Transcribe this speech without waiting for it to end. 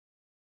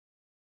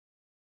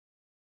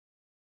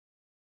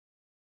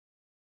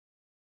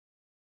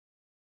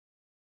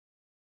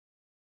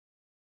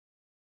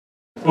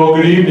Well,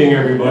 good evening,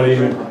 everybody.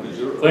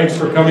 Thanks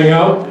for coming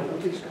out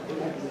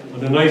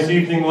on a nice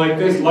evening like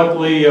this.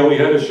 Luckily, we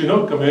had a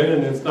Chinook come in,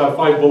 and it's not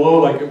 5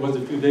 below like it was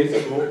a few days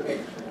ago.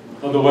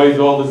 Otherwise,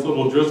 all this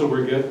little drizzle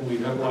we're getting,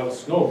 we'd have a lot of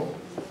snow.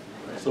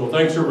 So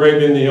thanks for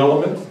braving the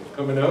elements,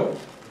 coming out.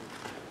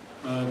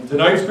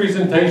 Tonight's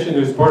presentation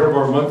is part of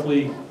our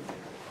monthly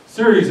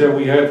series that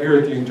we have here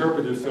at the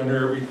Interpretive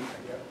Center. Every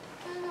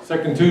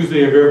second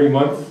Tuesday of every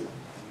month,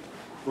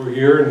 we're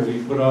here and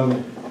we put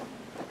on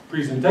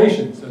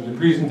presentations. And the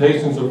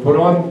presentations are put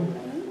on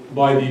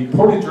by the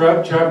Portage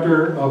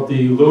chapter of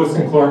the Lewis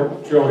and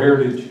Clark Trail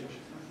Heritage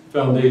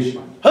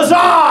Foundation. Huzzah!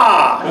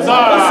 Huzzah!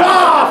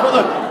 Huzzah for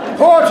the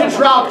Portage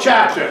Route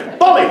chapter!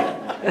 Bully!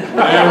 And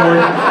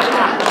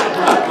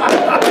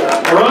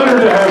we're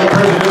honored to have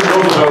President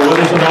Roosevelt with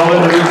us, and I'll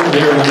introduce him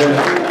here in a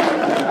minute.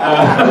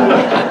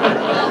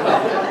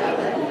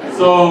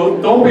 So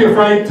don't be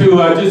afraid to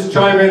just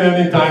chime in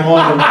anytime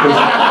on him,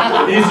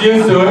 because he's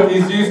used to it.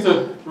 He's used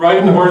to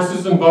riding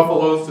horses and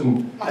buffaloes, and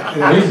you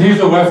know, he's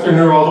a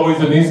Westerner, although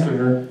he's an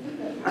Easterner.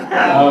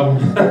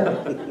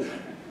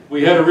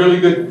 We had a really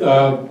good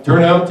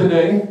turnout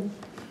today,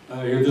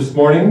 here this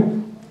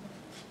morning.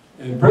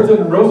 And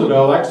President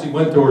Roosevelt actually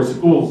went to our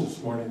schools this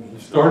morning. He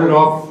started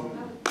off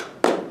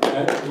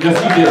yes,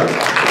 he did.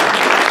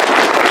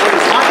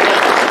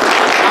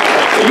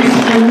 East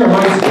Junior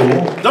High School.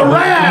 The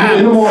Rams!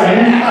 In the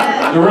morning,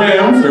 the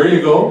Rams, there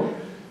you go.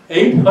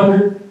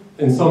 800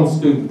 and some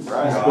students he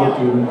spoke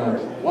to in the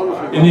morning.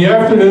 In the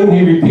afternoon,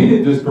 he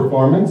repeated this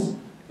performance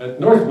at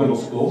North Middle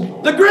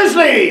School. The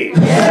Grizzlies!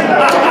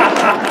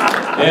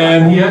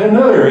 And he had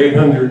another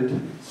 800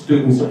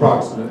 students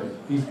approximately.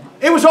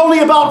 It was only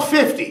about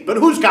 50, but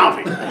who's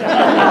counting?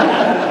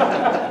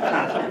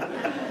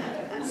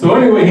 So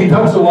anyway, he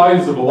touched the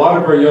lives of a lot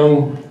of our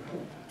young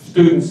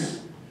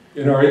students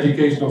in our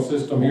educational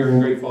system here in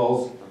Great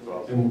Falls,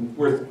 and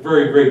we're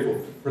very grateful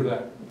for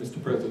that, Mr.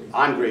 President.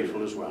 I'm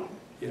grateful as well.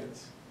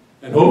 Yes.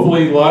 And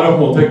hopefully a lot of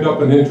them will take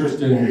up an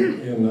interest in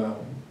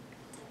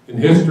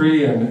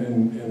history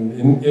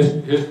and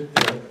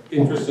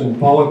interest in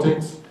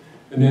politics,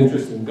 and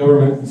interest in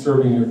government and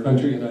serving your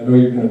country, and I know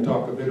you're going to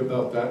talk a bit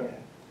about that.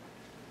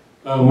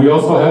 We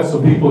also have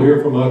some people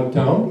here from out of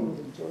town.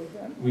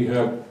 We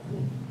have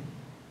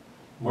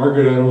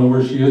Margaret, I don't know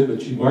where she is,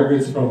 but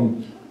Margaret's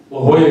from La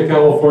Jolla,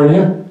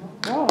 California.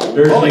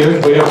 There she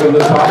is, way up in the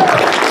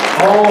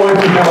top, all the way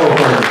from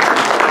California.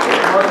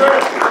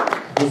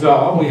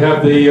 We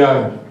have the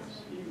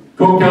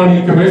Cook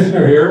County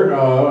Commissioner here,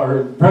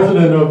 our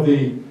president of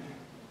the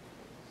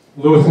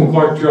Lewis and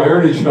Clark Trail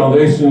Heritage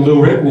Foundation,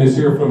 Lou Ritten, is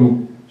here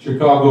from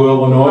Chicago,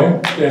 Illinois.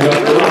 Stand up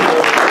for us.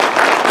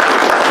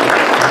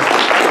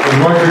 And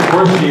Margaret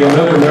Gorski,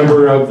 another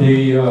member of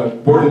the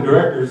board of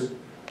directors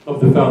of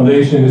the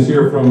foundation, is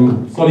here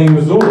from sunny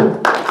Missouri.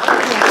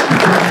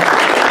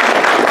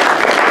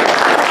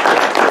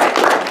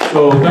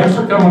 So thanks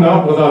for coming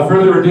out. Without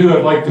further ado,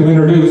 I'd like to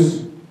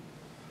introduce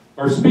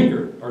our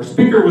speaker. Our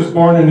speaker was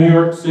born in New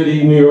York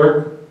City, New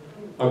York,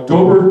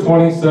 October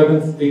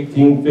 27th,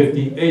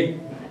 1858.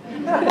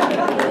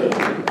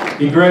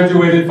 He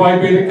graduated Phi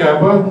Beta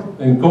Kappa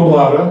and cum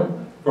laude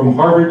from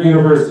Harvard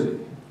University.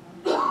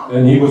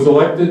 And he was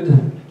elected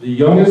the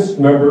youngest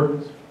member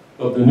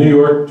of the New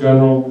York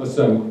General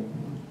Assembly.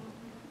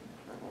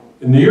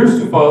 In the years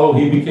to follow,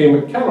 he became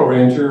a cattle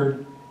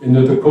rancher in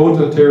the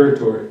Dakota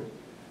Territory.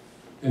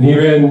 And he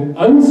ran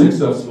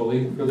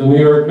unsuccessfully for the New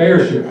York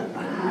mayorship.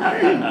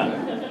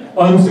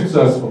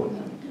 Unsuccessfully.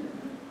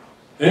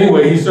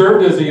 Anyway, he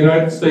served as a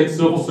United States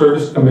Civil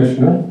Service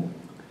Commissioner.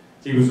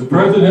 He was the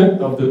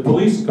president of the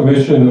Police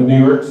Commission of New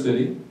York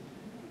City.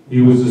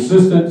 He was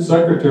Assistant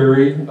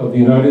Secretary of the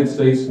United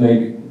States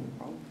Navy.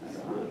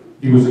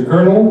 He was a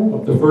colonel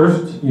of the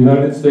 1st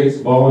United States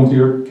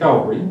Volunteer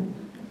Cavalry.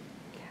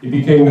 He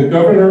became the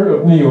governor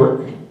of New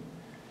York,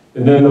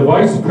 and then the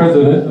vice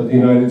president of the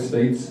United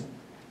States,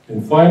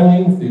 and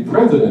finally the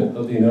president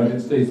of the United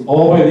States,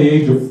 all by the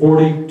age of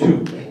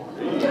 42.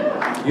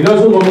 He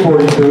doesn't look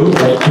 42,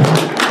 but...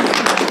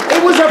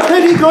 It was a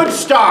pretty good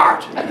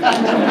start.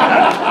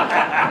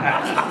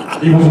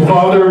 He was the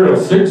father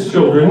of 6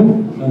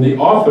 children and the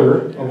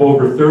author of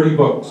over 30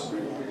 books.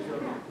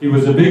 He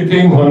was a big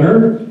game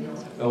hunter,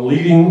 a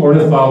leading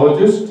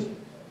ornithologist,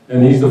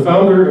 and he's the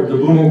founder of the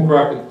Boone and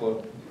Crockett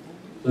Club,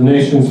 the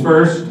nation's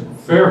first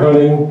fair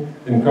hunting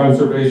and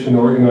conservation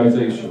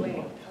organization.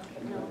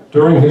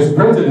 During his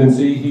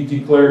presidency, he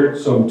declared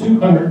some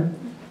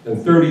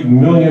 230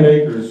 million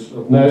acres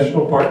of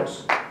national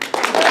parks,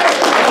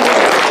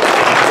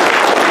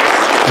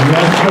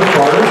 national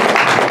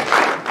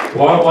forests,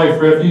 wildlife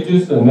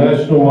refuges, and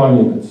national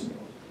monuments.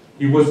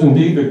 He was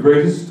indeed the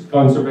greatest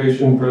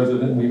conservation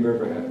president we've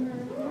ever had.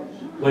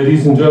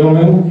 Ladies and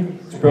gentlemen,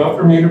 it's proud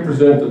for me to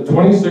present the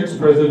 26th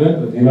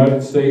President of the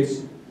United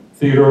States,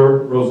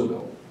 Theodore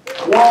Roosevelt.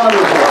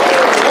 Wonderful.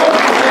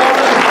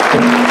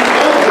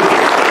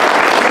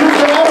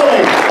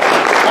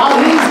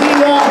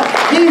 Now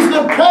he's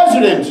the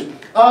president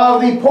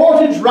of the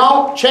Portage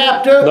Route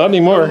chapter. Not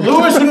anymore.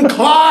 Lewis and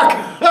Clark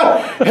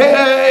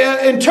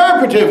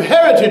Interpretive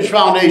Heritage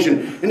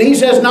Foundation. And he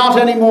says not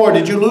anymore.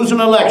 Did you lose an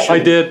election? I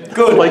did.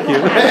 Good. Like you.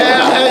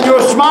 And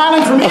you're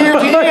smiling from ear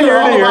to ear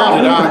all about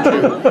it, aren't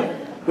you?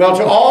 Well,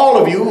 to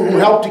all of you who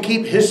helped to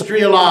keep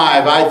history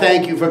alive, I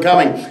thank you for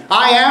coming.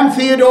 I am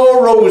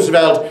Theodore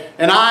Roosevelt,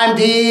 and I'm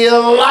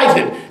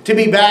delighted to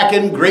be back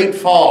in Great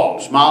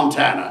Falls,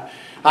 Montana.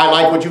 I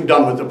like what you've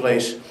done with the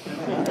place.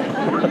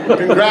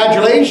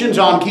 Congratulations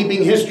on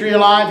keeping history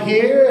alive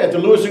here at the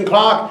Lewis and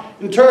Clark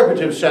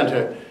Interpretive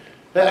Center.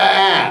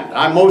 And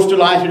I'm most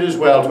delighted as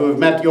well to have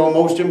met your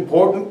most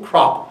important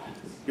crop,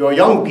 your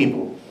young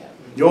people.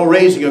 You're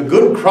raising a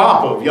good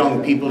crop of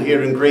young people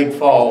here in Great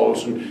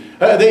Falls. And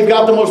they've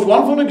got the most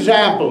wonderful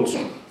examples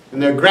in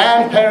their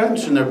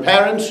grandparents and their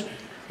parents,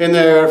 in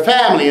their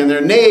family and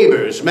their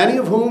neighbors, many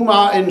of whom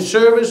are in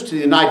service to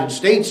the United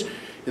States,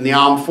 in the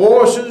armed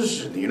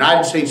forces, in the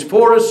United States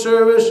Forest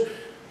Service.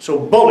 So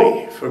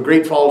bully for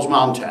Great Falls,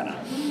 Montana.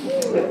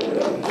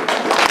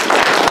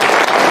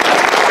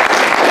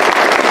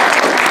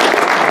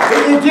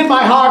 It did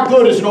my heart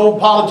good as an old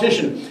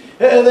politician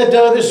that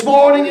this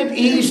morning at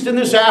East and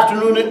this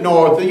afternoon at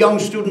North, the young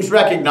students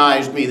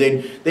recognized me.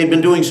 They'd been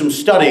doing some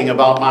studying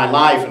about my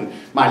life and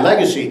my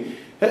legacy.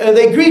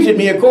 They greeted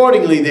me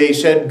accordingly. They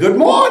said, "Good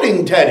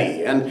morning,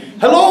 Teddy," and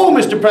 "Hello,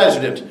 Mr.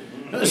 President."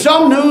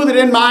 Some knew that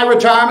in my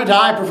retirement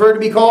I prefer to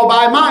be called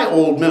by my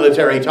old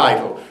military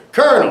title,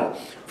 Colonel.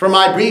 From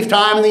my brief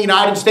time in the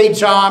United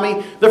States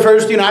Army, the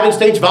 1st United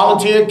States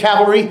Volunteer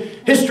Cavalry,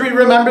 history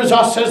remembers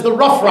us as the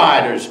Rough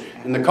Riders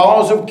in the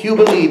cause of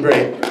Cuba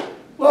Libre.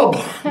 Well,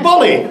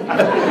 bully.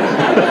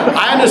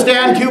 I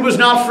understand Cuba's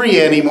not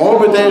free anymore,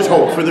 but there's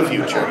hope for the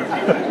future.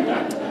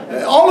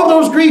 All of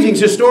those greetings,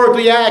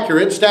 historically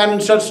accurate, stand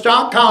in such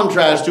stark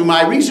contrast to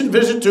my recent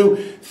visit to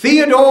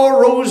Theodore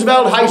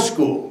Roosevelt High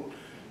School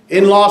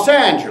in Los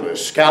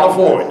Angeles,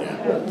 California.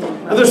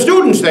 The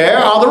students there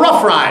are the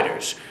Rough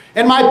Riders,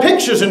 and my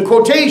pictures and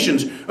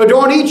quotations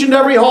adorn each and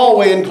every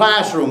hallway and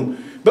classroom.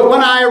 But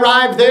when I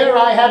arrived there,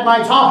 I had my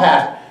top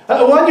hat.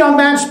 One young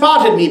man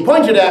spotted me,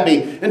 pointed at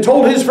me, and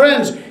told his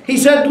friends. He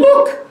said,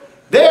 "Look,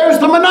 there's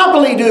the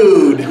Monopoly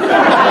dude."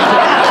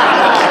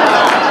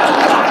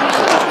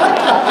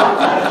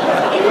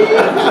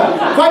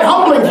 Quite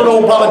humbling for an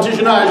old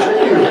politician, I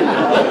assure you.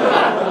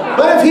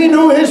 But if he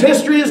knew his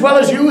history as well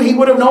as you, he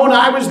would have known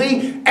I was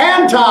the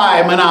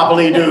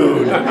anti-Monopoly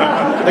dude,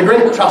 the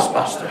great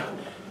trustbuster.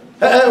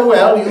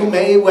 Well, you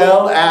may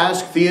well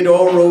ask,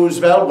 Theodore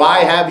Roosevelt, why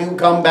have you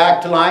come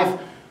back to life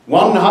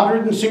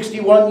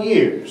 161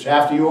 years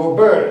after your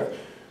birth?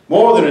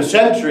 More than a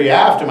century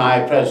after my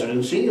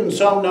presidency, and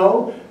some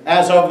know,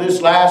 as of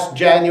this last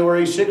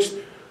January 6th,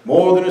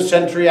 more than a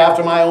century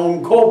after my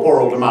own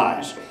corporal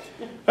demise.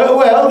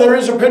 Well, there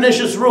is a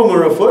pernicious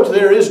rumor afoot.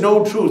 There is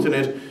no truth in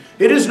it.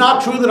 It is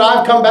not true that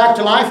I've come back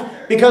to life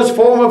because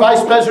former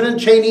Vice President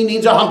Cheney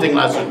needs a hunting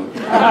lesson.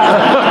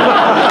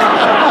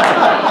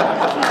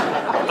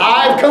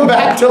 I've come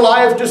back to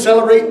life to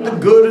celebrate the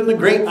good and the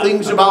great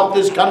things about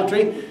this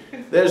country.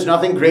 There's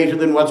nothing greater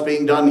than what's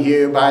being done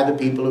here by the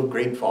people of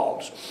Great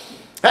Falls.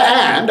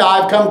 And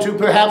I've come to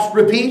perhaps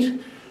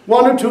repeat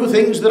one or two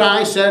things that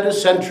I said a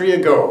century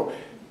ago,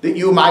 that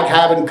you might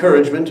have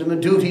encouragement in the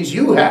duties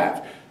you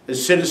have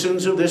as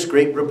citizens of this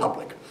great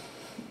republic.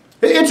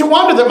 It's a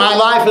wonder that my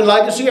life and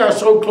legacy are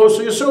so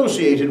closely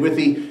associated with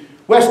the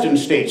western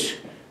states,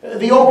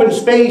 the open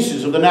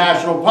spaces of the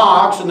national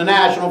parks and the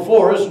national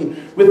forests, and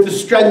with the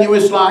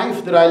strenuous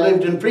life that I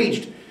lived and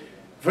preached.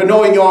 For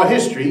knowing your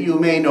history, you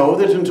may know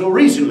that until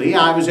recently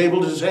I was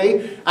able to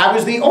say I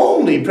was the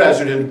only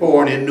president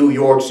born in New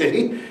York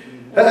City.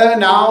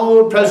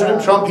 Now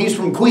President Trump, he's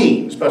from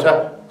Queens, but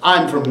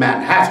I'm from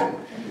Manhattan.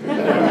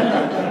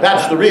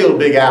 That's the real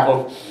Big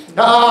Apple.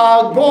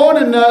 Born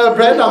and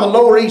bred on the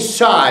Lower East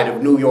Side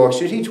of New York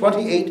City,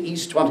 28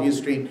 East 20th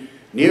Street,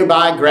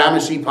 nearby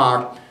Gramercy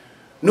Park.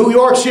 New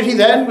York City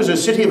then was a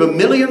city of 1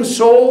 million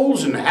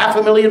souls and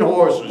 500,000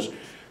 horses,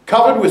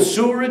 covered with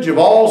sewerage of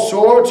all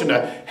sorts and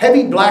a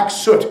heavy black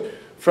soot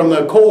from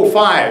the coal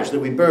fires that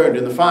we burned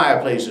in the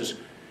fireplaces.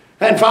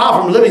 And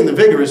far from living the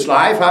vigorous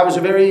life, I was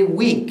a very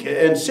weak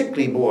and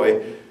sickly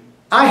boy.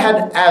 I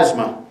had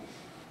asthma.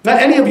 Now,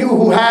 any of you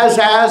who has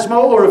asthma,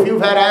 or if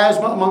you've had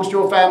asthma amongst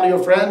your family or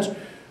friends,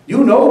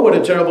 you know what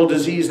a terrible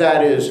disease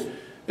that is,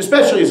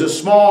 especially as a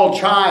small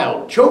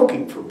child,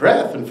 choking for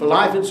breath and for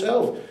life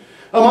itself.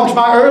 Amongst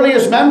my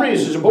earliest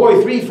memories as a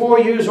boy 3, 4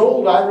 years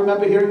old, I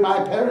remember hearing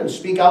my parents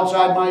speak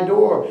outside my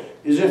door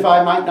as if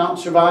I might not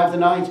survive the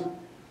night.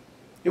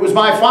 It was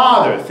my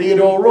father,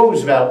 Theodore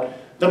Roosevelt,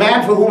 the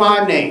man for whom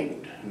I'm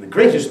named, and the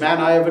greatest man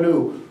I ever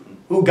knew,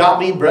 who got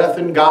me breath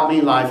and got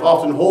me life,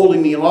 often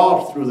holding me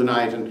aloft through the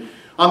night. And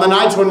on the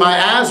nights when my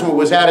asthma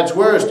was at its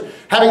worst,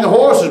 having the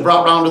horses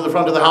brought round to the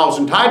front of the house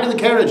and tied to the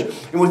carriage,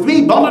 and with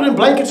me bundled in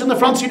blankets in the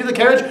front seat of the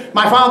carriage,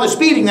 my father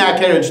speeding that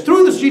carriage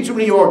through the streets of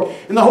New York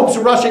in the hopes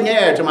of rushing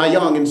air to my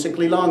young and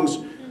sickly lungs.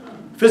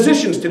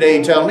 Physicians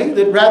today tell me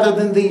that rather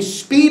than the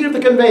speed of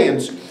the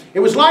conveyance, it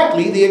was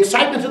likely the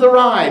excitement of the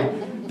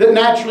ride that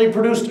naturally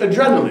produced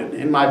adrenaline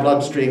in my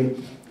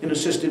bloodstream and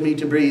assisted me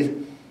to breathe.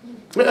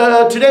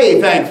 Today,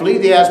 thankfully,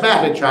 the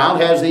asthmatic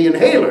child has the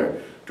inhaler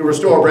to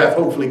restore breath,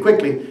 hopefully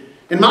quickly.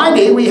 In my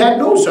day, we had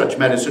no such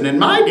medicine. In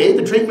my day,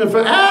 the treatment for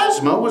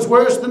asthma was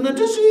worse than the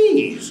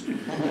disease.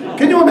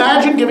 Can you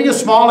imagine giving a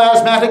small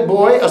asthmatic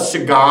boy a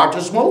cigar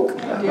to smoke?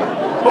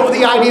 Oh,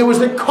 the idea was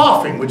that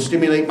coughing would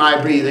stimulate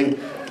my breathing.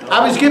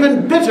 I was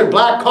given bitter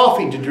black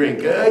coffee to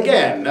drink,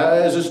 again,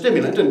 as a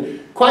stimulant, and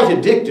quite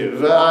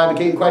addictive. I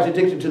became quite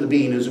addicted to the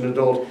bean as an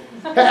adult.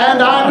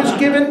 And I was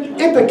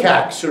given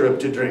ipecac syrup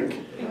to drink.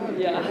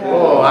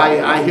 Oh,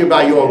 I hear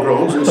by your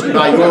groans and see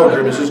by your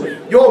grimaces.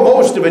 You're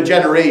most of a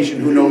generation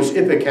who knows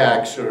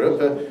ipecac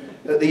syrup.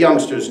 The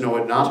youngsters know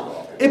it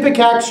not.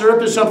 Ipecac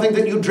syrup is something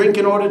that you drink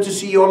in order to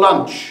see your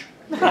lunch.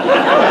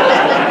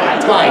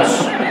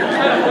 Twice.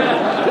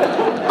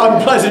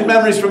 Unpleasant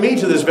memories for me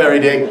to this very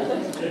day.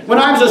 When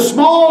I was a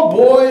small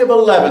boy of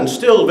 11,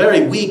 still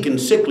very weak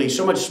and sickly,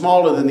 so much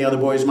smaller than the other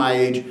boys my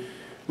age,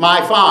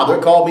 my father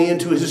called me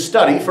into his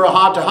study for a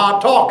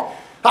heart-to-heart talk.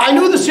 I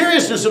knew the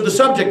seriousness of the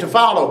subject to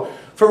follow,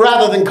 for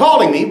rather than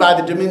calling me by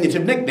the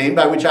diminutive nickname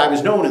by which I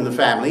was known in the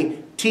family,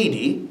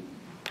 TD,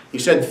 he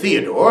said,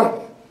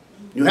 "Theodore,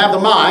 you have the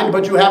mind,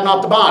 but you have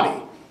not the body.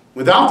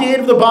 Without the aid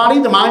of the body,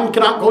 the mind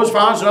cannot go as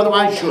far as it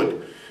otherwise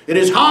should. It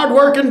is hard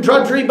work and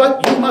drudgery,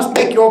 but you must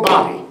make your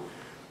body."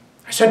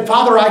 I said,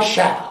 "Father, I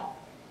shall."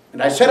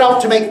 And I set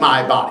out to make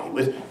my body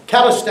with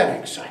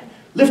calisthenics. I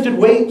lifted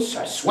weights,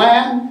 I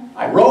swam,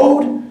 I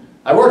rode,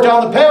 I worked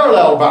on the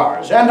parallel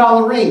bars and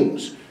on the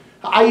rings.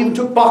 I even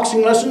took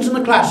boxing lessons in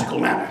the classical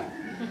manner.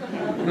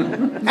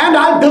 And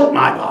I built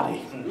my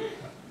body.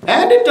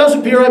 And it does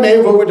appear I may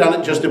have overdone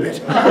it just a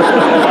bit.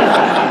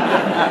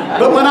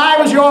 But when I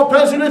was your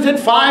president at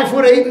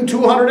 5'8" and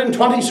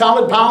 220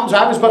 solid pounds,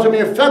 I was but a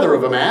mere feather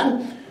of a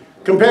man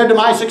compared to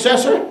my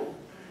successor,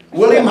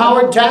 William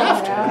Howard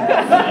Taft.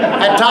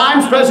 At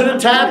times, President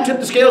Taft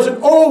tipped the scales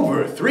at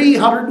over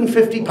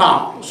 350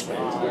 pounds.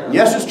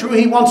 Yes, it's true,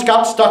 he once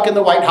got stuck in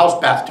the White House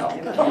bathtub.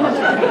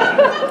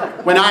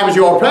 When I was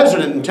your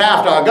president and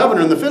Taft our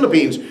governor in the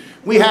Philippines,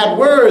 we had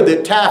word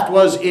that Taft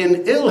was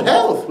in ill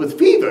health with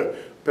fever,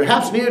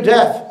 perhaps near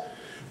death.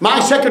 My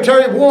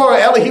Secretary of War,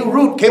 Elihu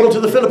Root, cabled to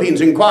the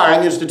Philippines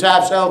inquiring as to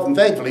Taft's health, and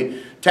thankfully,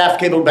 Taft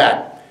cabled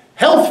back.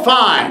 "Health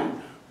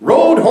fine.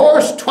 Rode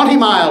horse 20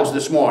 miles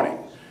this morning."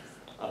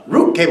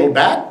 Root cabled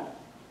back,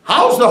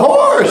 "How's the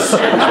horse?"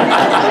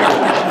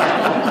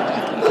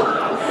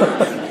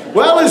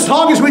 Well, as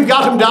long as we've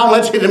got him down,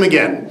 let's hit him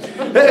again.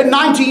 In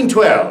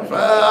 1912,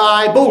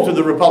 I bolted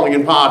the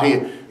Republican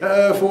Party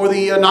for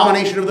the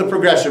nomination of the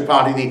Progressive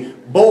Party, the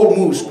Bold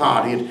Moose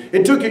Party.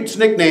 It took its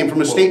nickname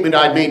from a statement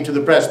I'd made to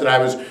the press that I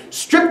was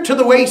stripped to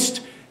the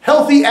waist,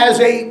 healthy as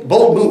a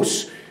bull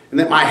moose, and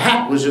that my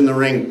hat was in the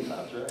ring.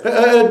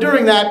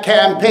 During that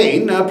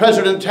campaign,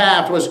 President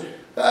Taft was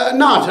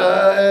not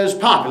as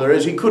popular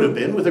as he could have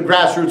been with the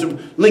grassroots of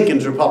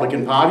Lincoln's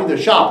Republican Party, the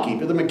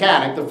shopkeeper, the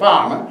mechanic, the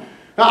farmer.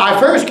 I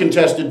first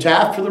contested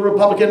Taft for the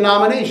Republican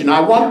nomination. I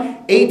won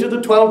 8 of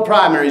the 12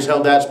 primaries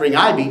held that spring.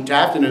 I beat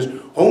Taft in his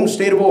home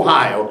state of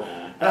Ohio.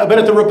 But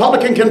at the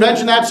Republican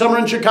convention that summer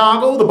in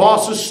Chicago, the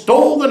bosses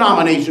stole the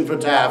nomination for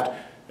Taft.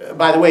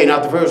 By the way,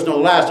 not the first nor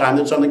the last time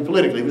that something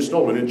politically was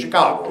stolen in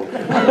Chicago.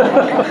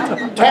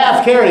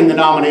 Taft carrying the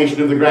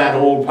nomination of the grand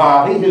old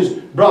party, his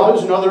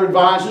brothers and other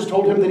advisors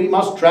told him that he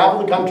must travel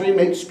the country and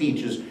make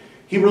speeches.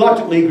 He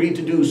reluctantly agreed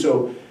to do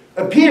so.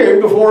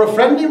 Appeared before a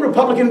friendly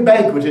Republican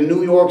banquet in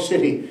New York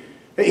City.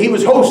 He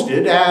was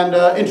hosted and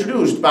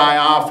introduced by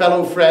our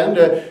fellow friend,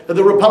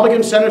 the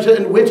Republican Senator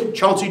and wit,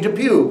 Chauncey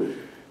Depew.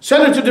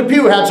 Senator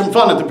Depew had some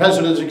fun at the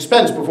president's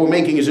expense before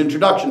making his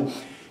introduction.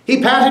 He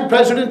patted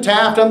President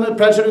Taft on the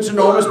president's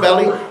enormous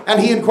belly, and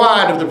he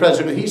inquired of the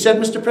president. He said,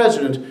 "Mr.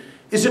 President,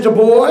 is it a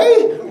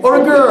boy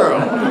or a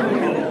girl?"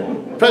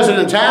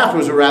 President Taft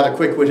was a rather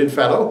quick-witted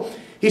fellow.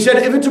 He said,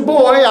 "If it's a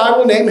boy, I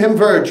will name him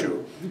Virtue.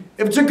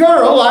 If it's a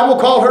girl, I will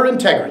call her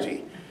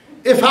Integrity.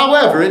 If,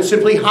 however, it's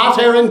simply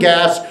hot air and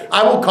gas,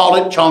 I will call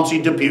it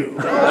Chauncey Depew."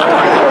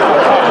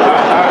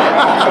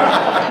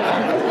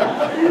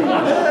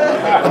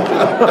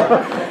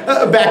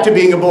 Back to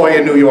being a boy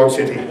in New York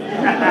City.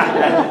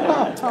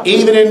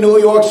 Even in New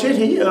York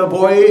City, a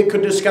boy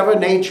could discover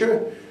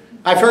nature.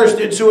 I first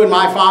did so in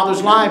my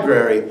father's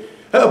library,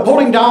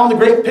 pulling down the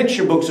great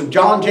picture books of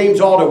John James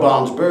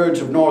Audubon's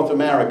Birds of North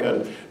America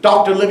and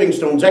Dr.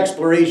 Livingstone's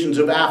Explorations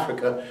of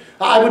Africa.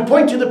 I would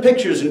point to the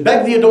pictures and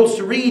beg the adults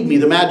to read me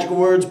the magical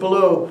words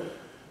below.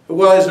 It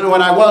was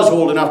when I was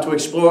old enough to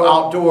explore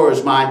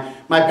outdoors, my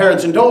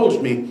parents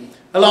indulged me,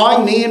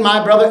 allowing me and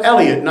my brother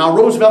Elliot and our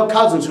Roosevelt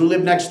cousins who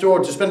lived next door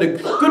to spend a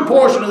good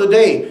portion of the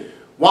day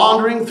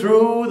wandering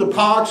through the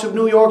parks of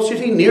New York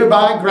City,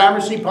 nearby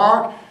Gramercy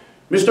Park,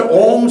 Mr.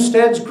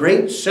 Olmsted's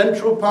great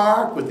Central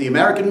Park with the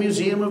American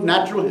Museum of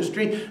Natural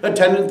History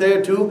attendant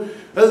there too.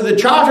 The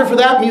charter for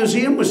that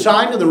museum was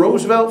signed in the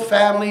Roosevelt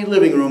family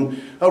living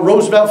room, a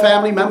Roosevelt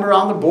family member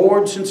on the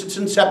board since its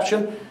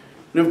inception.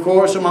 And of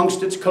course,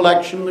 amongst its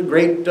collection, the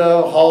great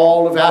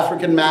Hall of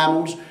African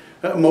Mammals,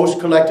 most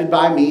collected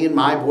by me and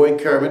my boy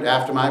Kermit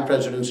after my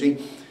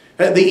presidency.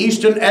 The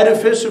eastern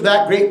edifice of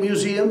that great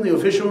museum, the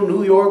official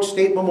New York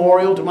State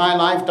Memorial to my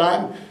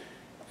lifetime,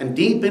 and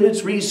deep in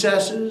its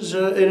recesses,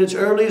 in its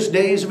earliest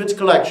days of its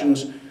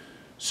collections,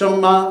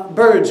 some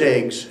birds'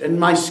 eggs and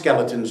mice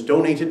skeletons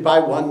donated by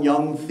one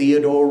young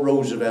Theodore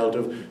Roosevelt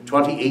of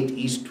 28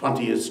 East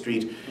 20th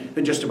Street,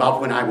 just about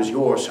when I was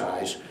your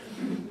size.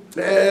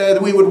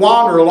 We would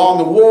wander along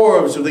the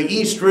wharves of the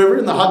East River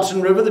and the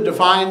Hudson River that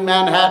define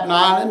Manhattan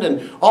Island,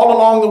 and all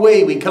along the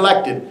way we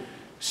collected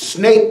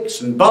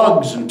snakes and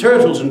bugs and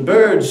turtles and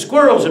birds,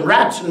 squirrels and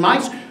rats and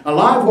mice,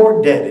 alive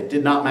or dead, it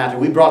did not matter.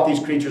 We brought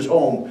these creatures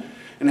home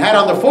and had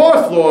on the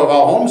 4th floor of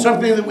our home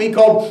something that we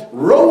called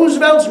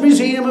Roosevelt's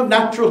Museum of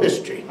Natural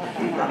History.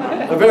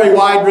 A very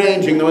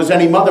wide-ranging, though as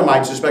any mother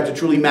might suspect, a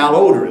truly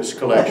malodorous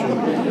collection.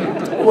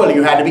 Well,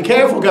 you had to be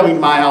careful coming to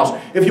my house.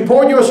 If you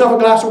poured yourself a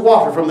glass of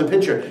water from the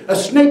pitcher, a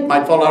snake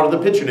might fall out of the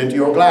pitcher into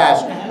your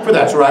glass, for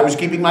that's where I was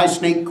keeping my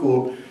snake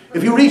cool.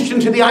 If you reached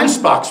into the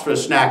icebox for a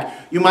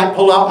snack, you might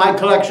pull out my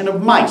collection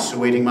of mice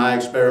awaiting my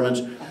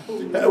experiments.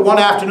 One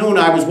afternoon,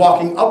 I was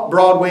walking up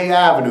Broadway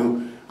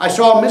Avenue. I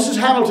saw Mrs.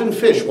 Hamilton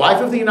Fish, wife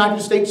of the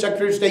United States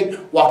Secretary of State,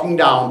 walking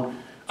down.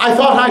 I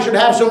thought I should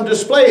have some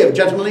display of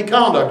gentlemanly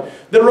conduct.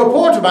 The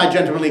report of my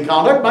gentlemanly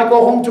conduct might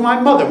go home to my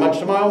mother, much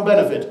to my own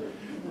benefit.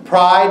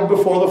 Pride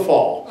before the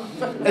fall.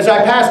 As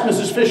I passed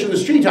Mrs. Fish in the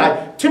street,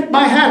 I tipped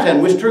my hat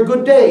and wished her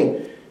good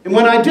day. And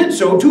when I did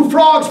so, 2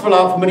 frogs fell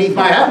out from beneath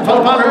my hat and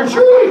fell upon her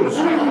shoes.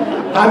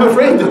 I'm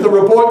afraid that the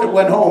report that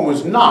went home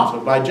was not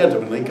of my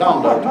gentlemanly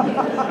conduct.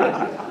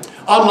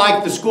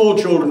 Unlike the school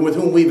children with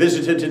whom we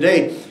visited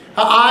today,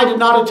 I did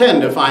not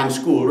attend a fine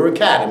school or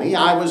academy.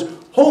 I was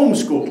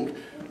homeschooled,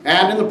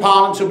 and in the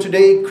parlance of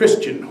today,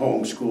 Christian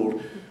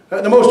homeschooled.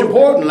 The most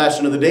important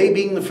lesson of the day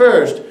being the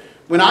first,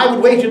 when I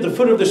would wait at the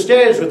foot of the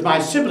stairs with my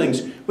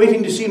siblings,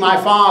 waiting to see my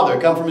father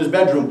come from his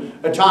bedroom,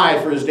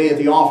 attired for his day at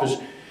the office.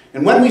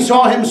 And when we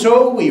saw him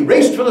so, we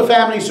raced for the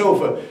family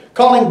sofa,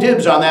 calling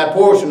dibs on that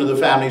portion of the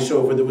family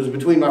sofa that was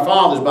between my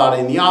father's body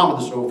and the arm of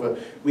the sofa.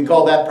 We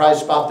called that prize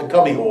spot the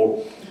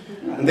cubbyhole.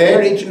 And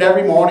there, each and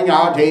every morning,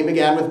 our day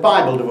began with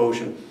Bible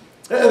devotion.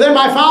 Then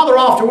my father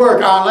off to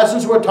work. Our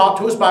lessons were taught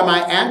to us by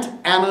my Aunt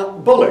Anna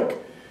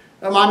Bullock,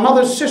 my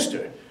mother's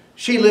sister.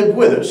 She lived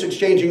with us,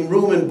 exchanging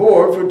room and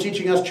board for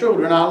teaching us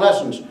children our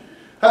lessons.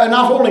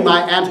 Not only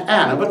my Aunt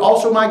Anna, but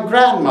also my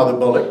grandmother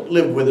Bullock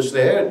lived with us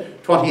there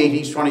at 28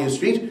 East 20th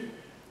Street.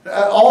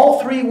 All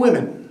 3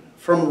 women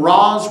from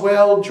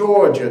Roswell,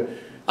 Georgia.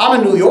 I'm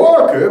a New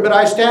Yorker, but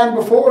I stand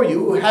before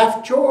you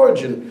half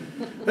Georgian.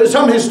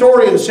 Some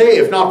historians say,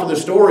 if not for the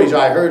stories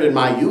I heard in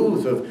my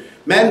youth, of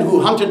men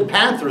who hunted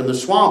panther in the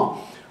swamp,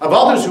 of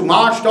others who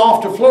marched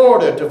off to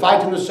Florida to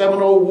fight in the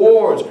Seminole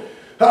Wars,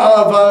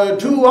 of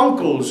 2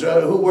 uncles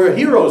who were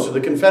heroes of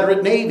the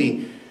Confederate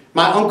Navy.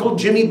 My uncle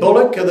Jimmy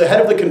Bullock, the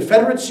head of the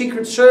Confederate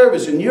Secret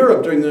Service in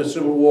Europe during the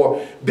Civil War,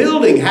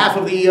 building half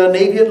of the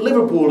Navy at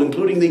Liverpool,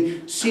 including the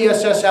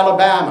CSS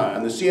Alabama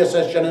and the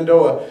CSS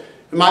Shenandoah.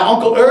 And my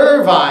uncle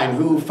Irvine,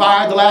 who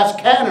fired the last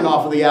cannon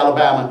off of the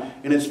Alabama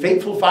in its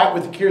fateful fight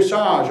with the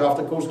Kearsarge off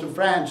the coast of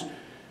France.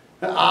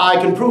 I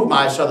can prove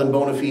my southern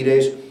bona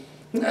fides.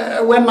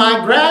 When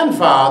my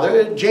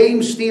grandfather,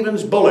 James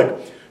Stevens Bullock,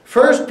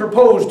 first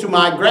proposed to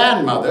my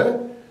grandmother,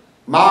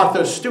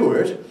 Martha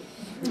Stewart,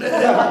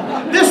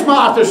 this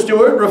Martha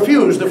Stewart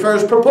refused the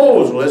first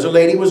proposal, as a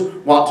lady was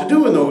wont to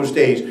do in those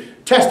days,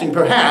 testing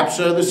perhaps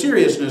the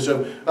seriousness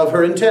of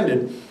her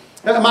intended.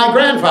 My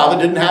grandfather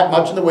didn't have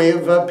much in the way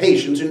of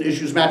patience in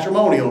issues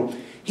matrimonial.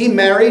 He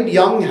married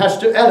young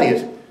Hester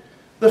Elliott.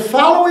 The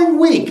following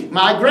week,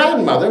 my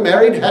grandmother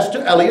married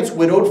Hester Elliott's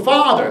widowed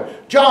father,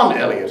 John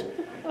Elliott.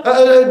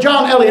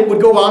 John Elliott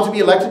would go on to be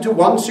elected to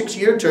one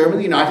 6-year term in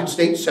the United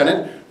States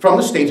Senate from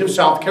the state of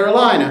South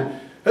Carolina.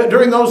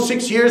 During those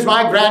 6 years,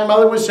 my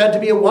grandmother was said to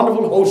be a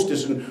wonderful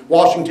hostess in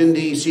Washington,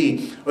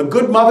 D.C., a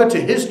good mother to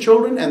his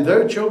children and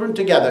their children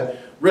together,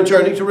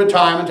 returning to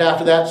retirement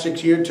after that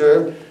 6-year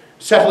term,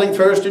 settling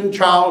first in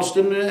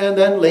Charleston and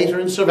then later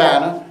in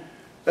Savannah.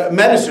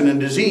 Medicine and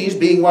disease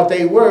being what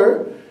they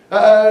were,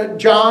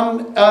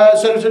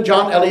 Senator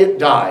John Elliott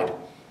died.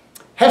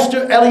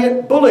 Hester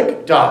Elliott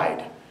Bullock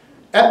died,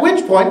 at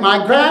which point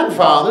my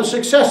grandfather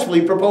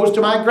successfully proposed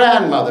to my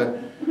grandmother.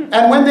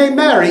 And when they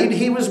married,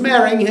 he was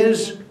marrying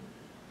his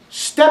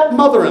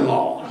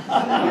stepmother-in-law.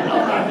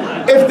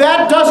 If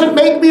that doesn't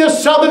make me a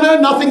Southerner,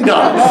 nothing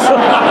does.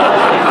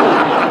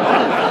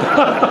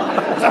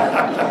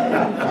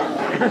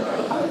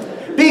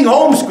 Being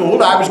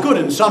homeschooled, I was good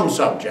in some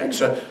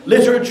subjects.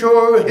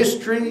 Literature,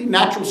 history,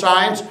 natural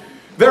science.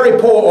 Very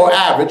poor or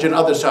average in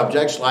other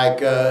subjects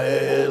like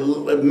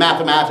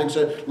mathematics,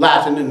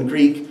 Latin, and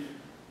Greek.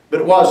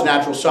 But it was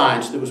natural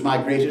science that was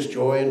my greatest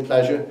joy and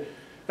pleasure.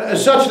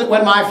 Such that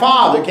when my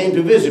father came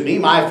to visit me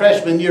my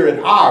freshman year at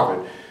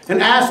Harvard and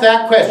asked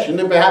that question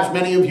that perhaps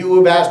many of you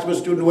have asked of a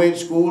student away at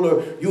school,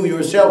 or you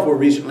yourself were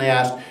recently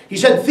asked, he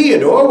said,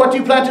 "Theodore, what do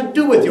you plan to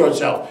do with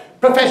yourself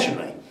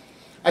professionally?"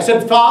 I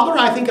said, "Father,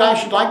 I think I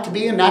should like to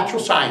be a natural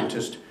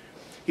scientist."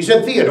 He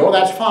said, "Theodore,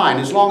 that's fine,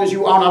 as long as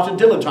you are not a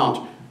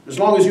dilettante, as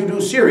long as you do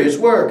serious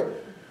work."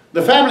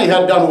 The family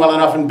had done well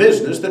enough in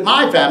business that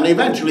my family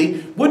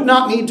eventually would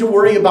not need to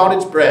worry about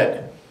its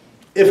bread.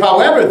 "If,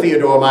 however,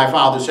 Theodore," my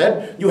father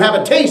said, "you have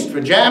a taste for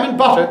jam and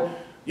butter,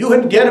 you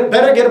had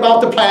better get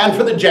about the plan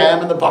for the jam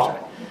and the butter."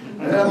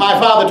 My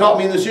father taught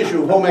me this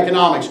issue of home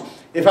economics.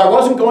 If I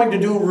wasn't going to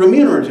do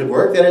remunerative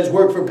work, that is,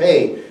 work for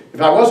pay,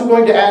 if I wasn't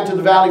going to add to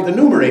the value of the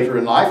numerator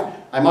in life,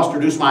 I must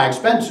reduce my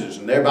expenses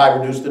and thereby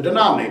reduce the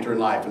denominator in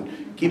life and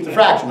keep the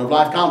fraction of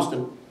life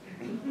constant.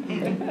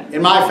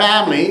 In my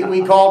family,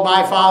 we called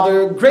my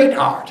father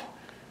Greatheart.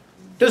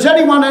 Does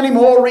anyone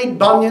anymore read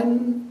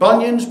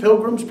Bunyan's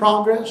Pilgrim's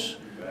Progress?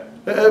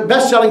 A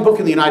best-selling book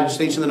in the United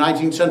States in the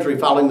 19th century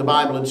following the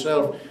Bible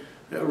itself.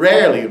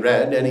 Rarely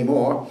read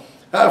anymore.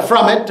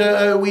 From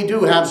it, we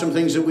do have some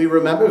things that we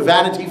remember.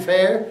 Vanity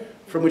Fair,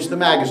 from which the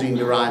magazine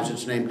derives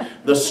its name.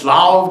 The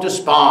Slough of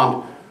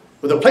Despond,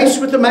 with a place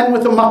with the men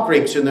with the muck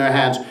rakes in their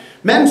hands.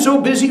 Men so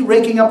busy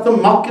raking up the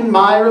muck and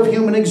mire of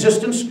human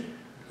existence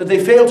that they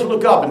fail to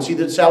look up and see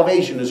that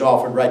salvation is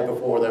offered right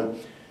before them.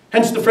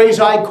 Hence the phrase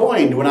I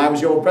coined when I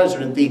was your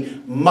president, the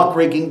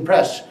muckraking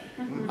press.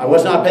 I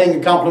was not paying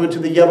a compliment to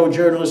the yellow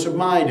journalists of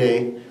my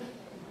day.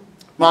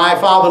 My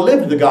father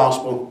lived the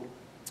gospel.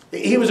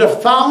 He was a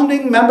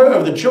founding member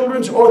of the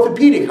Children's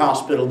Orthopedic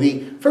Hospital,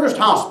 the first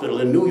hospital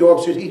in New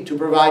York City to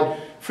provide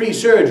free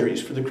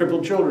surgeries for the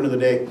crippled children of the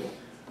day.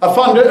 A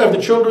funder of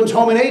the Children's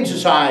Home and Aid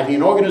Society,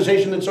 an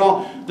organization that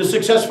saw the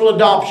successful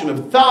adoption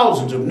of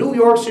thousands of New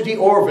York City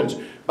orphans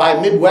by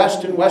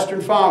Midwest and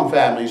Western farm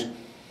families.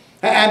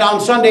 And on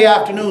Sunday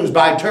afternoons,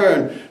 by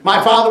turn,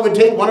 my father would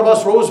take one of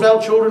us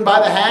Roosevelt children by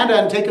the hand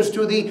and take us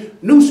to the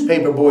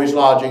newspaper boys'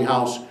 lodging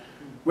house,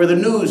 where the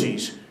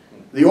newsies,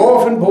 the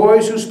orphan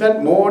boys who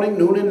spent morning,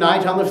 noon, and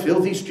night on the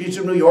filthy streets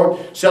of New York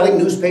selling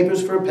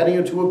newspapers for a penny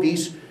or two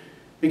apiece.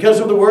 Because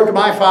of the work of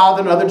my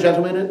father and other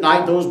gentlemen, at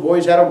night those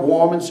boys had a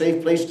warm and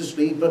safe place to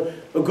sleep,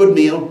 a good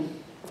meal,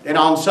 and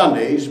on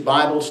Sundays,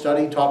 Bible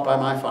study taught by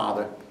my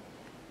father.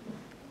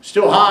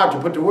 Still hard to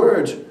put to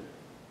words.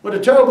 What a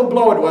terrible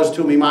blow it was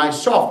to me my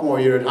sophomore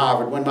year at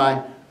Harvard when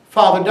my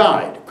father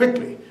died,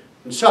 quickly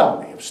and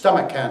suddenly, of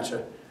stomach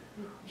cancer.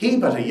 He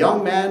but a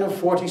young man of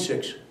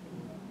 46.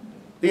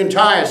 The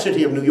entire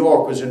city of New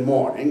York was in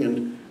mourning,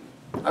 and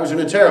I was in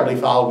a terribly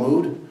foul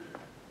mood,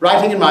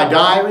 writing in my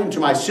diary and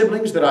to my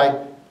siblings that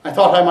I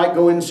thought I might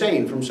go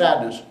insane from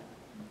sadness.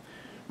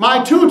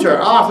 My tutor,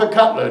 Arthur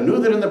Cutler, knew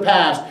that in the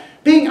past,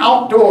 being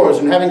outdoors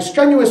and having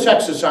strenuous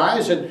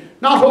exercise had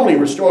not only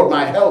restored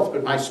my health,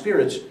 but my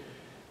spirits.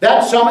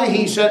 That summer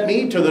he sent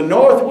me to the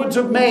northwoods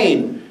of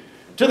Maine,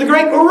 to the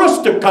great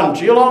Aroostook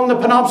country along the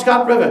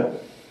Penobscot River.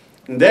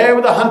 And there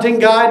with a hunting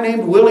guide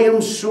named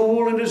William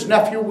Sewell and his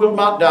nephew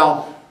Wilmot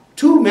Dow,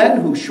 two men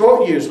who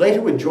short years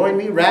later would join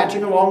me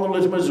ranching along the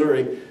Little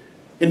Missouri.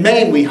 In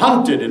Maine we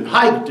hunted and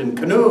hiked and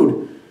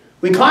canoed.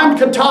 We climbed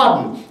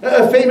Katahdin,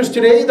 famous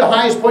today, the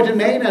highest point in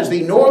Maine, as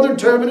the northern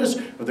terminus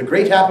of the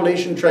Great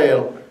Appalachian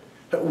Trail.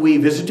 We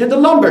visited the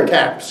lumber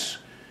camps,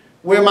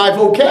 where my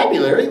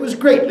vocabulary was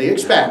greatly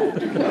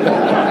expanded.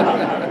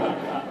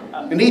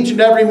 And each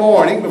and every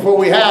morning before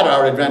we had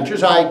our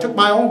adventures, I took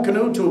my own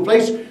canoe to a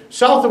place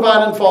south of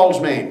Island Falls,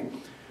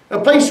 Maine, a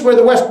place where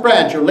the West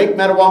Branch of Lake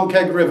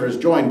Mattawamkeag River is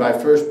joined by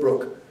First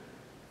Brook.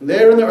 And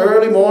there in the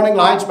early morning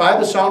lights, by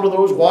the sound of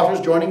those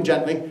waters joining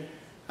gently,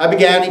 I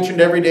began each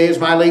and every day, as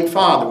my late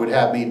father would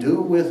have me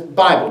do, with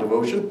Bible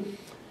devotion.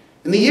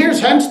 In the years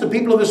hence, the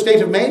people of the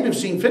state of Maine have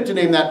seen fit to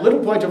name that little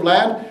point of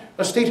land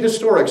a state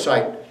historic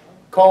site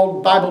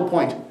called Bible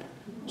Point,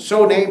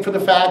 so named for the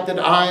fact that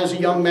I, as a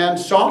young man,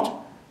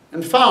 sought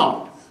and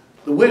found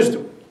the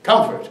wisdom,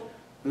 comfort,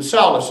 and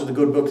solace of the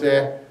good book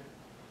there.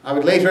 I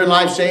would later in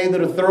life say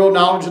that a thorough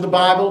knowledge of the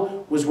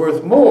Bible was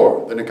worth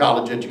more than a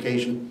college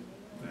education.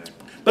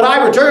 But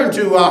I returned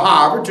to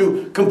Harvard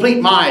to complete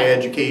my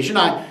education.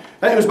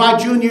 It was my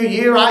junior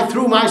year. I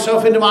threw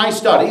myself into my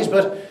studies,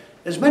 but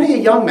as many a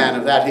young man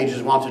of that age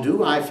is wont to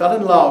do, I fell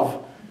in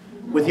love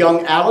with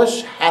young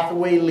Alice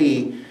Hathaway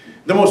Lee,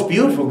 the most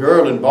beautiful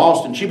girl in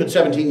Boston. She was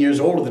 17 years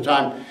old at the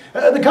time.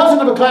 The cousin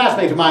of a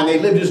classmate of mine. They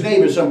lived as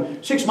neighbors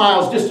some 6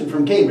 miles distant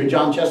from Cambridge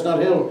on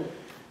Chestnut Hill.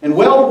 And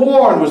well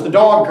worn was the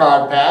dog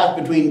cart path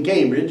between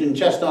Cambridge and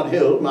Chestnut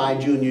Hill my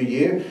junior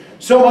year.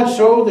 So much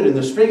so that in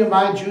the spring of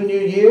my junior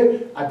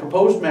year, I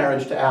proposed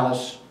marriage to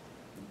Alice,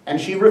 and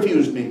she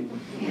refused me.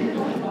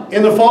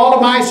 In the fall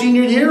of my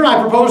senior year,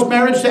 I proposed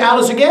marriage to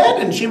Alice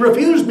again, and she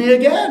refused me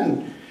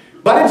again.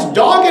 But it's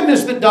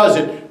doggedness that does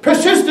it.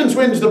 Persistence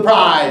wins the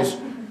prize.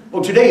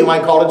 Well, today you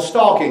might call it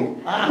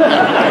stalking.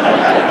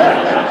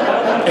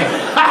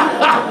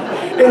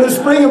 In the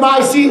spring of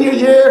my senior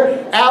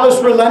year,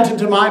 Alice relented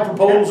to my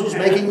proposals,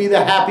 making me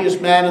the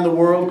happiest man in the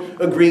world,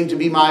 agreeing to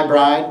be my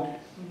bride.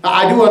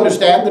 I do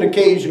understand that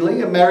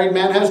occasionally a married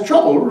man has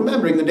trouble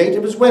remembering the date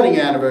of his wedding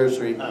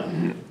anniversary.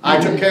 I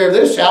took care of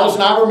this. Alice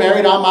and I were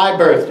married on my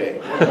birthday.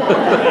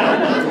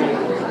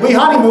 We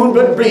honeymooned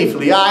but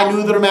briefly. I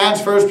knew that a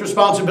man's first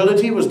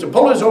responsibility was to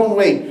pull his own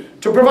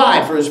weight, to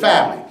provide for his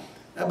family.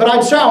 But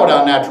I'd soured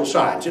on natural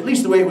science, at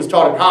least the way it was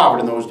taught at Harvard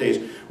in those days,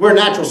 where a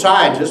natural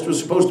scientist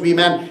was supposed to be a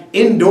man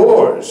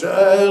indoors,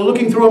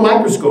 looking through a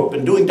microscope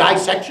and doing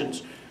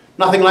dissections.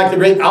 Nothing like the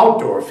great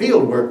outdoor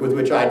field work with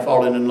which I had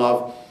fallen in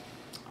love.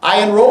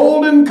 I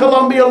enrolled in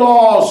Columbia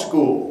Law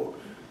School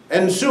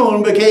and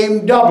soon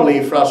became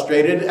doubly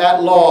frustrated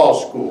at law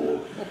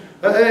school.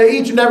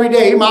 Each and every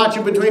day,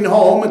 marching between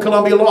home and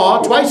Columbia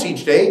Law, twice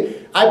each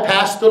day, I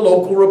passed the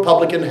local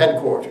Republican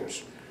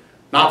headquarters.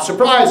 Not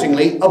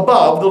surprisingly,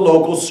 above the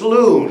local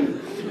saloon.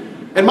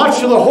 And much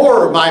to the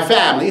horror of my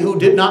family, who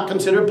did not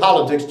consider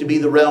politics to be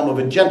the realm of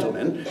a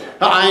gentleman,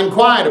 I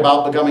inquired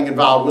about becoming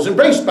involved, was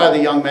embraced by the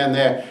young men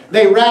there.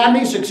 They ran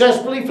me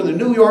successfully for the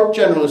New York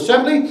General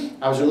Assembly.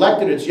 I was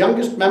elected its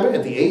youngest member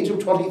at the age of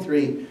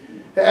 23.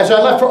 As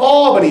I left for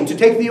Albany to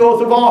take the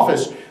oath of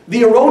office,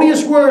 the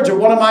erroneous words of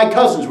one of my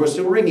cousins were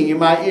still ringing in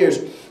my ears.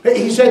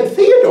 He said,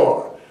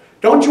 "Theodore,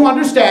 don't you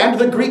understand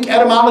the Greek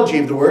etymology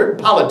of the word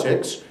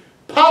politics?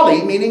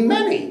 Poly meaning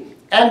many,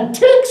 and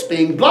ticks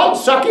being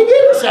blood-sucking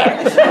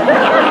insects."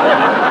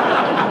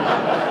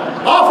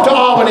 Off to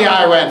Albany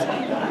I went,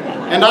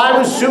 and I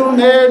was soon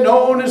there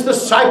known as the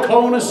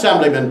Cyclone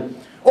Assemblyman.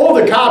 Oh,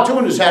 the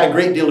cartoonists had a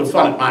great deal of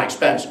fun at my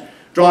expense,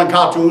 drawing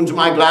cartoons of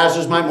my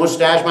glasses, my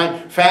mustache, my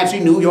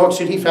fancy New York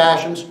City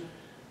fashions.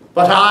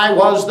 But I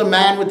was the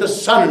man with the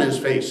sun in his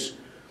face,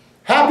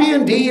 happy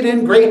indeed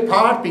in great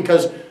part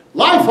because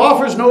life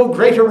offers no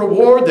greater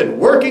reward than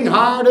working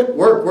hard at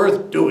work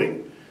worth doing.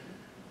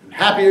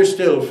 Happier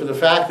still for the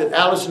fact that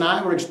Alice and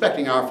I were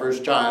expecting our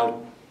first child.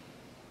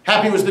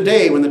 Happy was the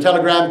day when the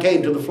telegram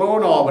came to the floor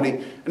in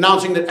Albany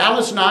announcing that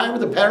Alice and I were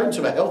the parents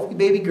of a healthy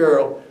baby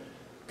girl.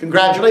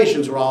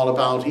 Congratulations were all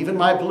about. Even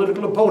my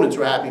political opponents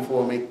were happy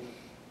for me.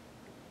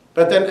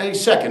 But then a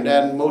second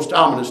and most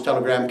ominous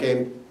telegram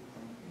came.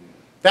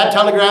 That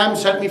telegram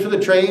sent me for the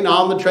train,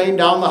 on the train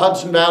down the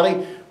Hudson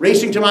Valley,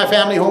 racing to my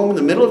family home in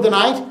the middle of the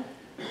night,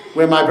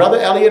 where my brother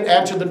Elliot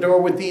answered the door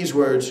with these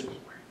words.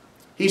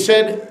 He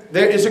said,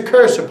 "There is a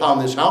curse upon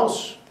this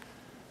house.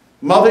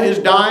 Mother is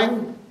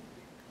dying,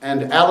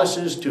 and Alice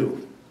is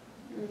too."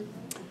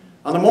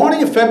 On the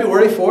morning of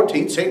February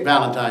 14th, St.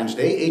 Valentine's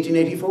Day,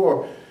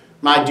 1884,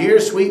 my dear,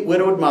 sweet,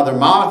 widowed mother,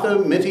 Martha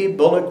Mitty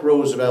Bullock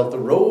Roosevelt, the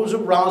Rose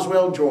of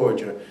Roswell,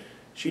 Georgia,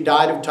 she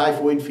died of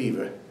typhoid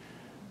fever.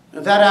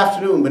 That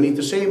afternoon, beneath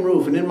the same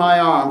roof and in my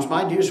arms,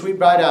 my dear, sweet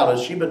bride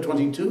Alice, she but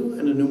 22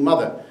 and a new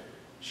mother.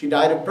 She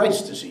died of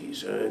Bright's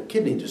disease, a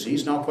kidney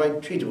disease not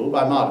quite treatable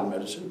by modern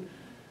medicine.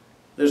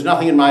 There's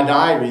nothing in my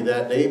diary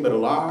that day but a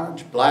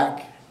large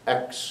black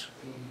X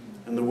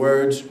and the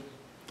words,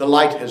 "The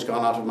light has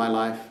gone out of my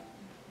life."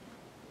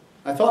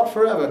 I thought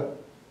forever.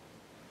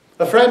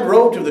 A friend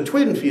wrote of the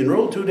twin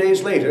funeral 2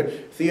 days later.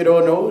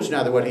 Theodore knows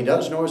neither what he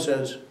does nor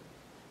says.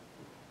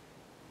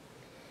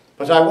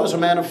 But I was a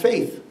man of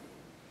faith.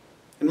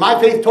 And my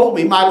faith told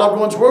me my loved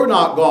ones were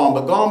not gone,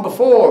 but gone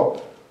before.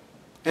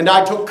 And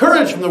I took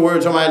courage from the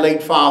words of my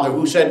late father,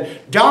 who said,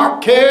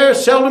 "Dark care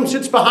seldom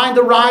sits behind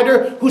the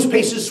rider whose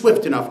pace is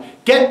swift enough.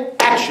 Get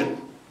action."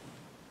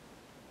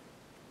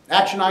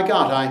 Action I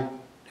got. I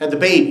had the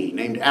baby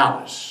named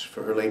Alice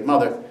for her late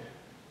mother,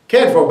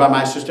 cared for by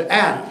my sister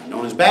Anna,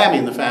 known as Bammy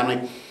in the family.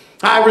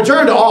 I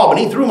returned to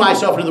Albany, threw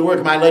myself into the work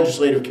of my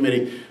legislative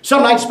committee.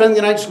 Some nights spending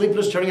the night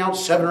sleepless, turning out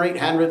 7 or 8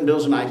 handwritten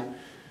bills a night.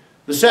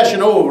 The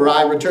session over,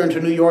 I returned to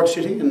New York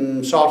City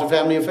and saw to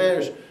family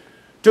affairs.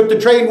 Took the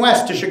train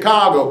west to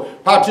Chicago,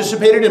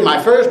 participated in my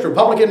first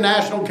Republican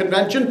National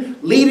Convention,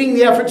 leading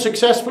the effort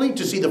successfully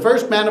to see the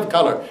first man of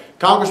color,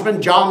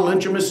 Congressman John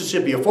Lynch of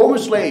Mississippi, a former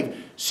slave,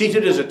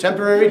 seated as a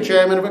temporary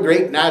chairman of a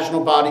great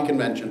National Party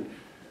convention.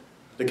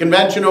 The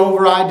convention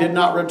over, I did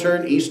not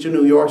return east to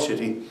New York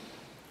City,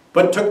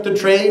 but took the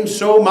train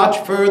so much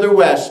further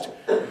west,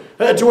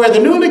 to where the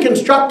newly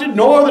constructed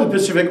Northern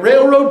Pacific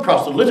Railroad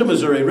crossed the Little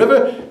Missouri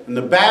River in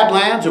the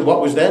badlands of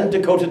what was then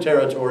Dakota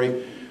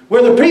Territory,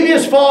 where the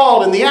previous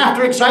fall, in the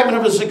after excitement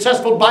of a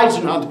successful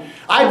bison hunt,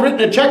 I'd written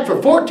a check for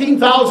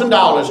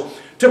 $14,000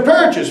 to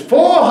purchase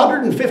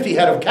 450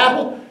 head of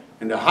cattle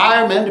and to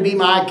hire men to be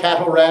my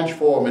cattle ranch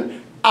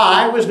foreman.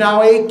 I was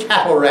now a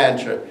cattle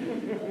rancher.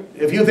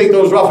 If you think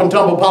those rough and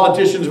tumble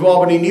politicians of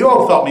Albany, New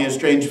York thought me a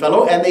strange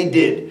fellow, and they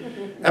did.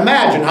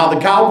 Imagine how the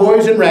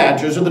cowboys and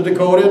ranchers of the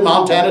Dakota and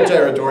Montana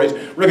territories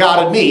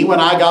regarded me when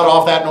I got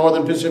off that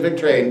Northern Pacific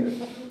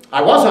train.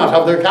 I was not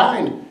of their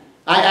kind.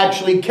 I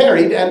actually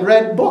carried and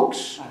read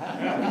books,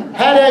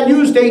 had and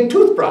used a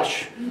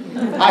toothbrush.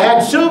 I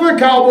had silver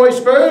cowboy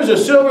spurs, a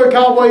silver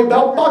cowboy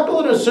belt buckle,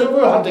 and a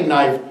silver hunting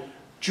knife,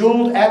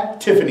 jeweled at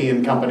Tiffany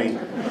and Company.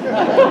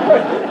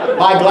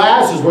 My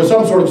glasses were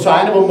some sort of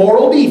sign of a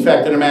moral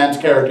defect in a man's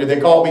character. They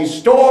called me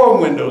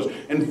storm windows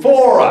and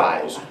 4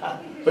 eyes.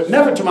 But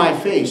never to my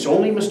face,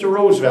 only Mr.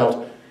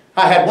 Roosevelt.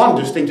 I had one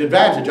distinct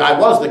advantage. I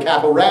was the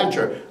cattle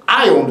rancher.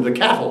 I owned the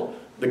cattle.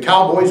 The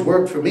cowboys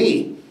worked for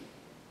me.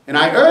 And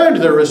I earned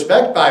their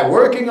respect by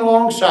working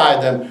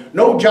alongside them.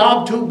 No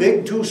job too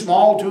big, too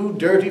small, too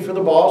dirty for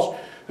the boss,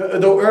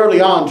 though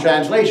early on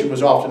translation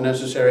was often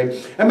necessary.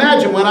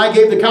 Imagine when I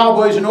gave the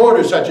cowboys an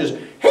order such as,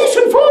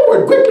 "Hasten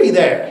forward, quickly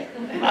there."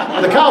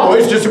 The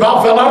cowboys just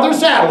about fell out of their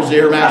saddles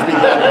here, man,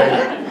 speak that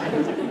way.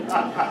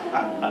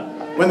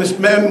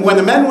 When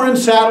the men were in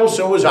saddles,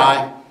 so was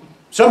I.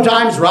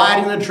 Sometimes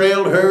riding the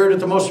trailed herd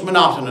at the most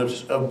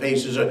monotonous of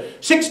paces,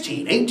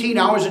 16, 18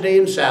 hours a day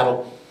in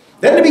saddle.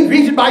 Then to be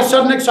greeted by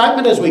sudden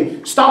excitement as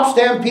we stopped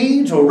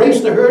stampedes or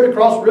raced the herd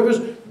across rivers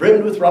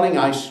brimmed with running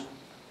ice.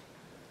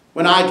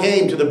 When I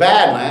came to the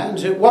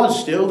Badlands, it was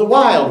still the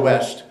Wild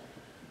West.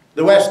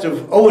 The West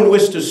of Owen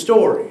Wister's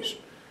stories,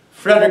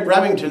 Frederick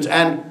Remington's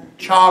and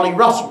Charlie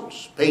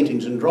Russell's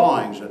paintings and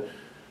drawings.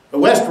 A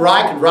West where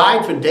I could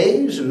ride for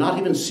days and not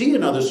even see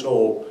another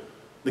soul.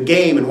 The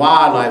game and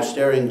wildlife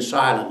staring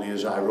silently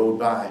as I rode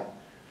by.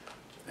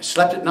 I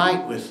slept at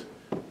night with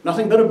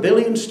nothing but a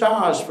billion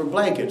stars for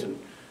blanket and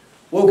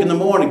woke in the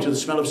morning to the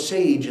smell of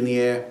sage in the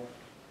air.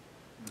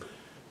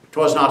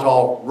 'Twas not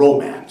all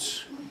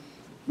romance.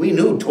 We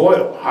knew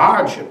toil,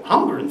 hardship,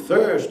 hunger, and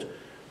thirst.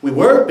 We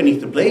worked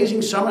beneath the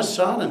blazing summer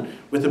sun and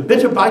with the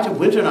bitter bite of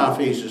winter in our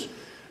faces.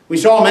 We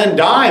saw men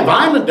die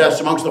violent deaths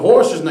amongst the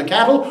horses and the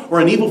cattle or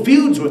in evil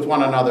feuds with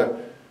one another.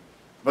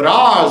 But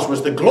ours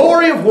was the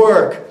glory of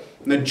work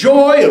and the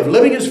joy of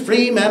living as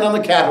free men on the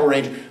cattle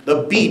range,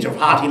 the beat of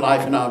hearty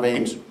life in our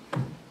veins.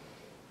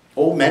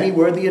 Oh, many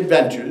were the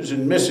adventures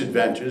and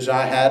misadventures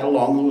I had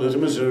along the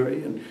Little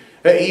Missouri and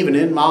even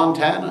in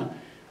Montana.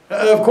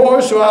 Of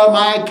course,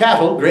 my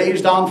cattle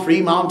grazed on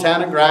free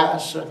Montana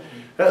grass.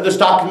 The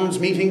Stockton's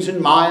meetings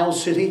in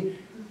Miles City.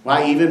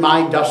 Why, even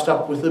my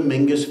dust-up with the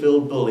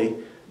Mingusville bully.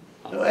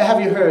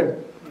 Have you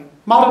heard?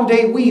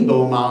 Modern-day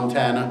Webo,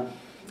 Montana.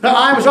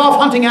 I was off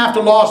hunting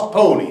after lost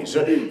ponies.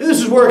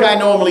 This is work I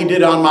normally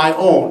did on my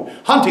own,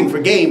 hunting for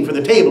game for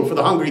the table for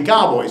the hungry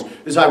cowboys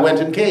as I went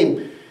and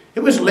came.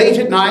 It was late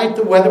at night,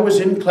 the weather was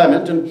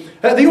inclement, and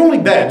the only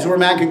beds where a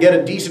man could get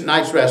a decent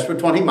night's rest for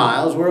 20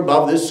 miles were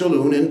above this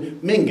saloon in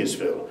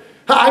Mingusville.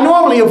 I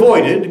normally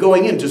avoided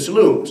going into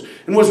saloons,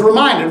 and was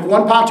reminded of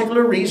one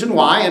particular reason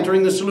why,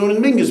 entering the saloon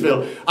in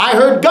Mingusville, I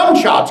heard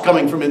gunshots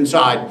coming from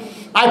inside.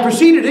 I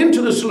proceeded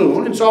into the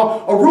saloon and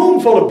saw a room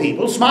full of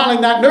people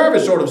smiling that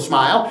nervous sort of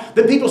smile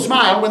that people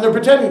smile when they're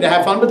pretending to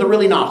have fun, but they're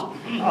really not.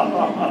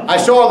 I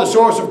saw the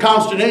source of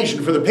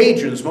consternation for the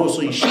patrons,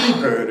 mostly sheep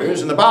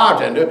herders, and the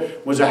bartender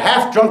was a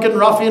half-drunken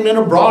ruffian in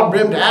a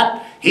broad-brimmed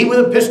hat, he with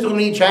a pistol in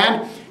each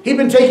hand. He'd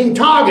been taking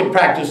target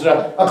practice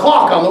at a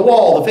clock on the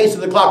wall, the face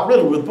of the clock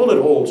riddled with bullet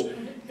holes.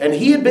 And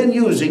he had been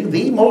using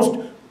the most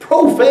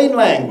profane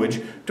language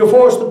to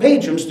force the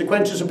patrons to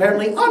quench his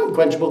apparently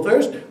unquenchable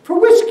thirst for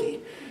whiskey.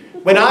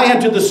 When I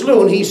entered the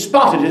saloon, he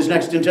spotted his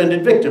next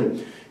intended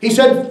victim. He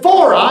said,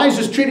 "Four Eyes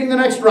is treating the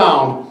next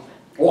round."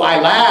 Oh, I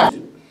laughed.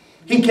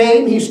 He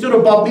came, he stood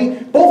above me,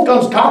 both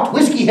guns cocked,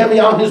 whiskey heavy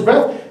on his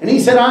breath, and he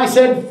said, I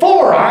said,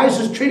 "Four Eyes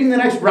is treating the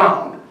next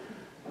round."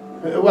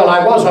 Well,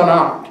 I was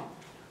unarmed.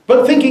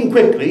 But thinking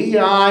quickly,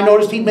 I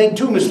noticed he'd made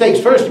two mistakes.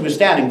 First, he was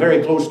standing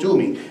very close to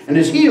me, and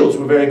his heels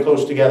were very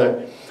close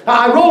together.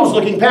 I rose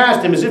looking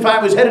past him as if I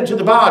was headed to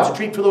the bar to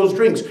treat for those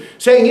drinks,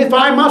 saying, "If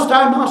I must,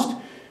 I must."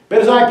 But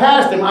as I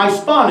passed him, I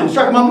spun and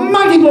struck him a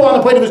mighty blow on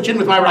the point of his chin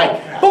with my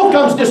right. Both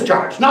guns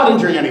discharged, not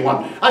injuring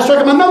anyone. I struck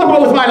him another blow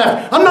with my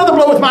left, another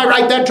blow with my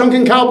right. That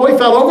drunken cowboy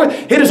fell over,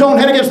 hit his own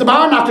head against the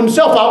bar, knocked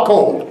himself out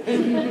cold.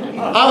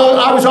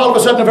 I was all of a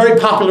sudden a very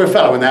popular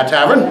fellow in that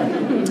tavern.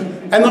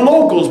 And the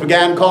locals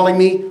began calling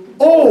me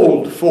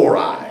Old Four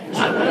Eyes.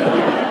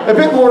 A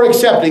bit more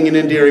accepting and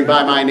endearing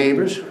by my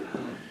neighbors.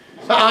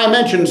 I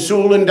mentioned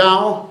Sewell and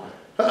Dow.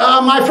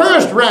 My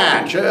first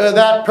ranch,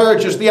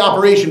 the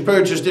operation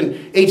purchased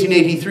in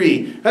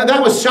 1883,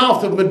 that was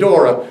south of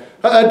Medora,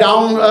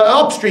 down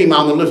upstream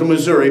on the Little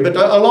Missouri, but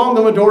along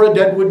the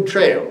Medora-Deadwood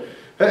Trail.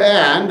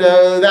 And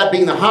that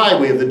being the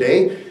highway of the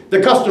day,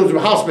 the customs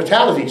of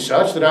hospitality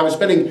such that I was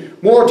spending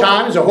more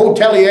time as a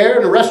hotelier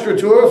and a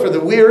restaurateur for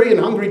the weary and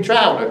hungry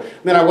traveler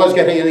than I was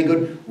getting any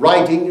good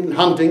writing and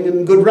hunting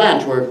and good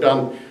ranch work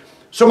done.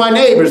 So my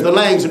neighbors, the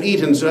Langs and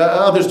Eatons,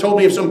 others told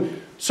me of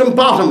some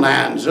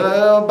bottomlands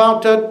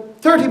about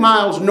 30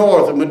 miles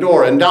north of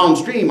Medora and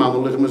downstream on the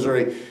Little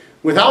Missouri,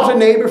 without a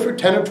neighbor for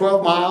 10 or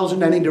 12 miles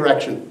in any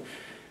direction,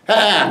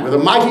 and with a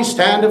mighty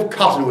stand of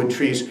cottonwood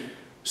trees,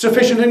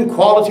 sufficient in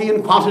quality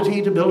and quantity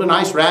to build a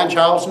nice ranch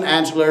house and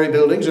ancillary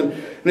buildings, and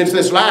it's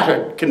this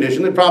latter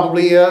condition that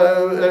probably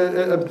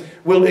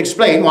will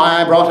explain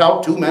why I brought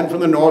out two men from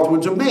the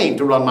Northwoods of Maine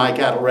to run my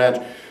cattle ranch.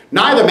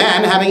 Neither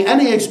man having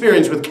any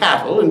experience with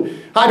cattle, and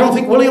I don't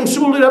think William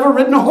Sewell had ever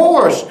ridden a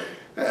horse.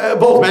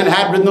 Both men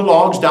had ridden the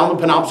logs down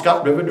the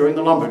Penobscot River during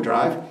the lumber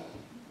drive.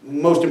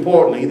 Most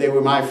importantly, they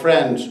were my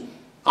friends,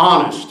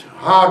 honest,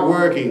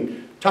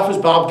 hard-working, tough as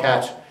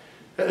bobcats.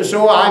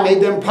 So I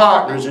made them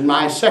partners in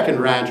my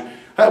second ranch,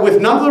 with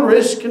none of the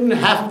risk and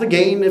half of the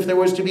gain if there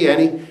was to be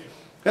any.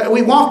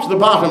 We walked the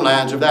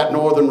bottomlands of that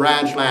northern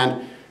ranch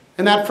land,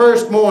 and that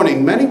first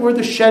morning many were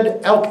the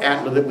shed elk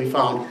antler that we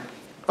found.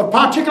 Of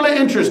particular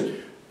interest,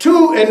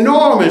 two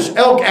enormous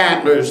elk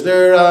antlers,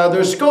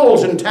 their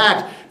skulls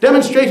intact,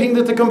 demonstrating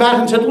that the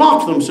combatants had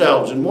locked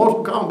themselves in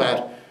mortal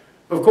combat,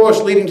 of course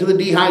leading to the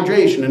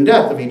dehydration and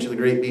death of each of the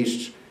great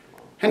beasts.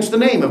 Hence the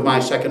name of my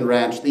second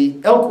ranch, the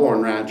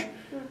Elkhorn Ranch.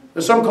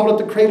 Some call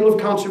it the cradle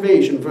of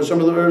conservation for some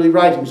of the early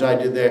writings I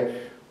did there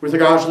with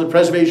regards to the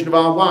preservation of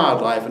our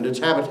wildlife and its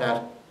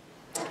habitat.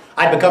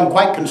 I'd become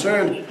quite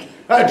concerned,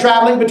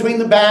 traveling between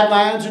the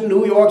Badlands and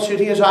New York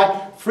City as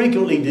I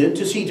frequently did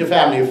to see to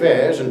family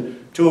affairs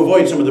and to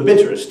avoid some of the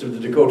bitterest of the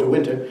Dakota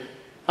winter.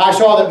 I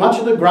saw that much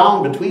of the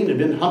ground between had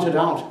been hunted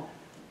out,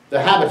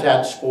 the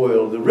habitat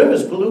spoiled, the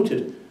rivers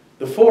polluted,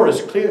 the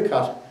forest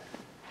clear-cut.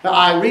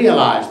 I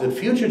realized that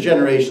future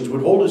generations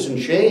would hold us in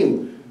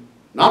shame,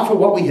 not for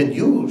what we had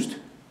used,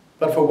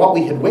 but for what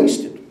we had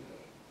wasted.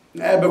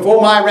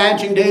 Before my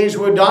ranching days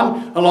were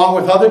done, along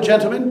with other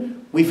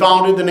gentlemen, we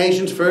founded the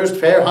nation's first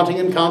fair hunting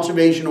and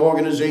conservation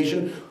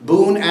organization,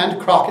 Boone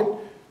and Crockett,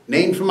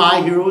 named for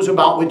my heroes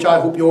about which I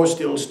hope you're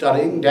still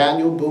studying,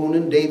 Daniel Boone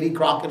and Davy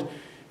Crockett,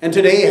 and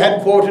today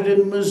headquartered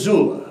in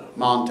Missoula,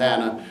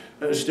 Montana,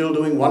 still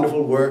doing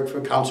wonderful work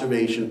for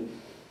conservation.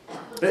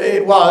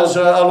 It was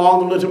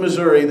along the Little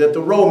Missouri that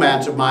the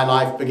romance of my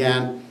life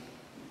began.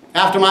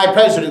 After my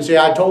presidency,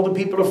 I told the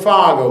people of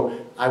Fargo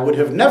I would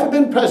have never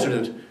been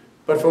president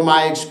but for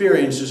my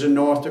experiences in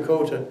North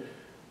Dakota.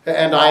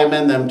 And I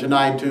amend them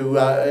tonight to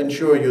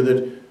ensure you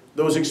that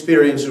those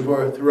experiences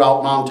were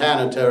throughout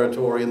Montana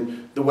territory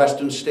and the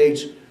western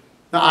states.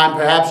 Now, I'm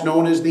perhaps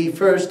known as the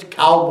first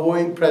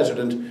cowboy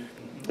president.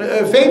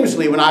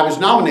 Famously, when I was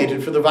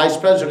nominated for the vice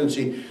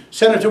presidency,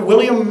 Senator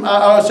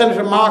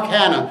Mark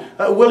Hanna,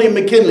 William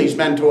McKinley's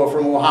mentor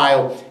from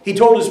Ohio, he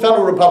told his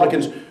fellow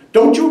Republicans,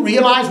 "Don't you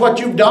realize what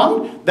you've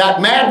done?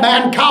 That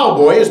madman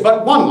cowboy is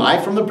but one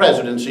life from the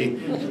presidency."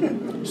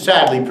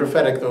 Sadly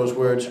prophetic, those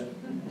words.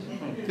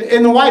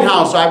 In the White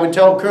House, I would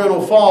tell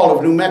Colonel Fall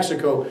of New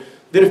Mexico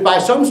that if by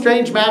some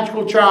strange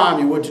magical charm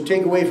you were to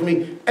take away from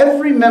me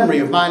every memory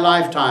of my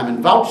lifetime and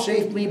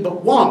vouchsafe me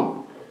but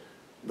one,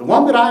 the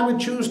one that I would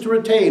choose to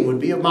retain would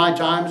be of my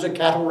time as a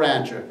cattle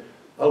rancher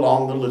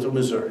along the Little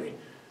Missouri.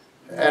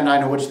 And I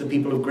know it's the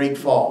people of Great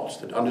Falls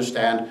that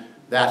understand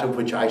that of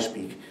which I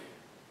speak.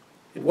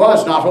 It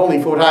was not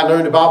only for what I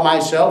learned about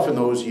myself in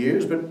those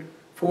years, but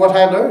for what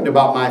I learned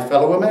about my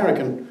fellow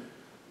American.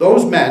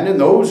 Those men and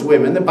those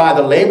women that by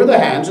the labor of their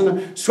hands and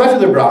the sweat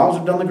of their brows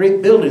have done the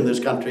great building of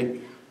this country.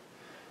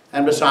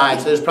 And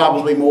besides, there's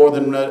probably more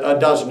than a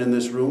dozen in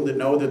this room that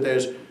know that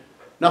there's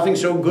nothing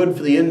so good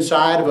for the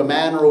inside of a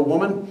man or a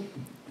woman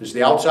as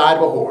the outside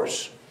of a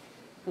horse.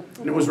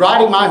 And it was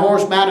riding my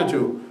horse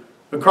Manitou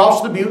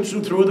across the buttes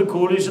and through the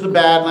coulees of the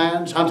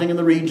Badlands, hunting in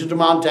the regions of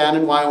Montana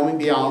and Wyoming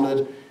beyond,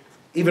 that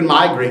even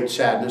my great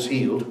sadness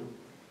healed,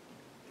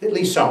 at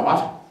least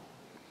somewhat.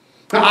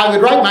 I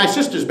would write my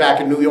sisters back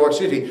in New York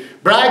City,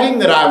 bragging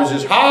that I was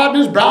as hard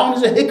and as brown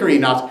as a hickory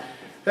nut.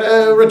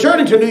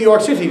 Returning to New York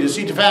City to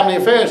see to family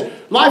affairs,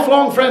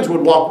 lifelong friends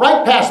would walk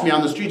right past me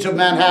on the streets of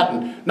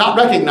Manhattan, not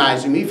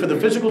recognizing me for the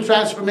physical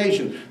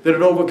transformation that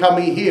had overcome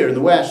me here in the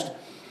West.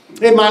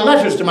 In my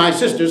letters to my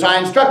sisters, I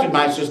instructed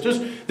my sisters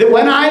that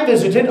when I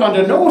visited,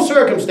 under no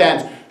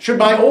circumstance should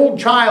my old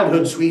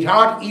childhood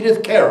sweetheart,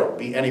 Edith Carroll,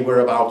 be anywhere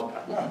about.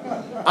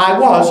 I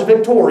was a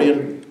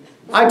Victorian.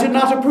 I did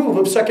not approve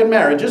of second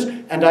marriages,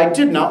 and I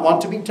did not want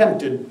to be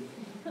tempted.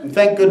 And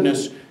thank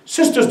goodness,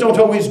 sisters don't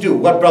always do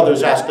what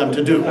brothers ask them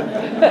to do.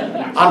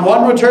 On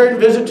one return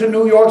visit to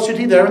New York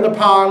City, there in the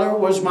parlor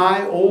was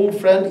my old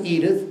friend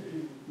Edith.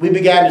 We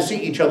began to see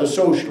each other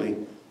socially,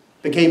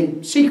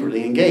 became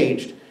secretly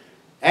engaged.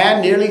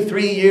 And nearly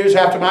 3 years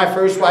after my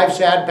first wife's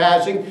sad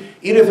passing,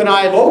 Edith and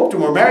I eloped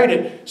and were married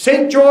at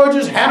St.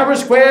 George's, Hanover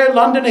Square,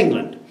 London,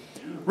 England.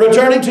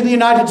 Returning to the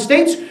United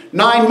States,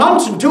 9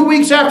 months and 2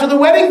 weeks after the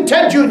wedding,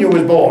 Ted Jr.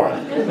 was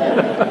born.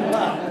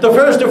 The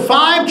first of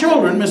 5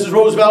 children Mrs.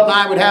 Roosevelt and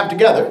I would have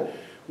together.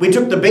 We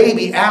took the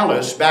baby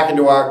Alice back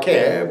into our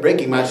care,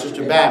 breaking my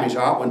sister Bammy's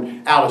heart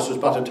when Alice was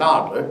but a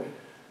toddler.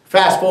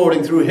 Fast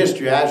forwarding through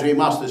history as we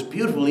must this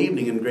beautiful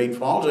evening in Great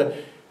Falls,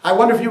 I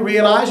wonder if you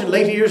realize in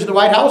later years of the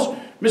White House,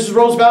 Mrs.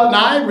 Roosevelt and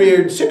I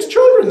reared 6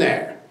 children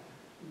there.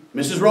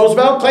 Mrs.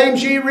 Roosevelt claimed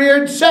she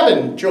reared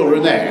 7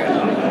 children there.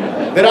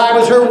 That I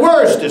was her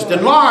worstest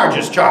and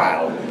largest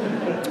child.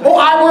 Oh,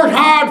 I worked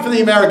hard for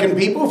the American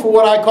people for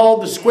what I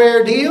called the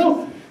square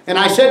deal. And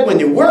I said, when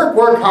you work,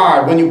 work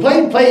hard. When you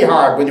play, play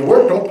hard. When you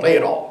work, don't play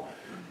at all.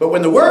 But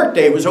when the work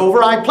day was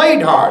over, I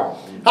played hard.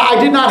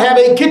 I did not have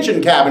a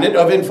kitchen cabinet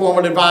of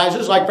informal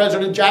advisors like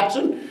President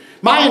Jackson.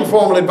 My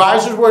informal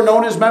advisors were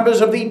known as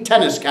members of the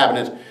tennis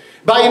cabinet.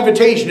 By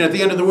invitation at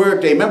the end of the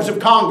workday, members of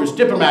Congress,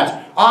 diplomats,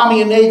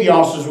 Army and Navy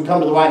officers would come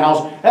to the White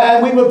House,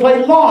 and we would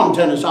play lawn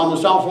tennis on the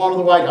south lawn of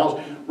the White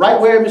House, right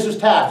where Mrs.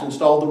 Taft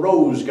installed the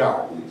Rose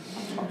Garden.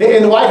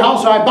 In the White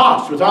House, I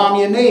boxed with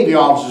Army and Navy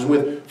officers,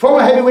 with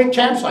former heavyweight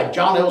champs like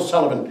John L.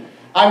 Sullivan.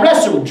 I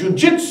wrestled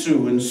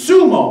jiu-jitsu and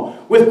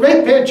sumo with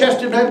great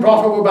bare-chested men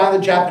brought over by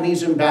the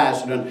Japanese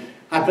ambassador.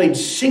 I played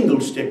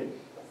single stick.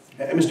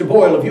 Mr.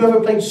 Boyle, have you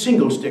ever played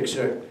single stick,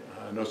 sir?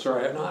 No, sir,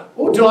 I have not.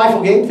 Oh,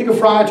 delightful game. Think of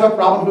Friar Tuck,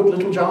 Robin Hood,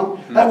 Little John.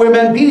 Where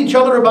men beat each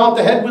other about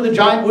the head with a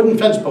giant wooden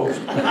fence post.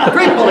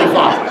 Great bully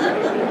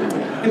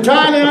fun.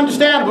 Entirely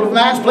understandable if a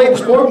man's played the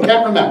sport and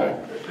can't remember.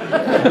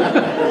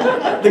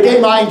 The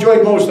game I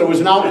enjoyed most, though, was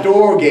an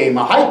outdoor game,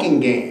 a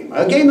hiking game,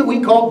 a game that we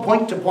called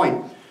point to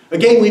point. A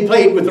game we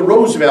played with the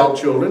Roosevelt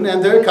children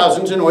and their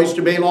cousins in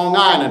Oyster Bay, Long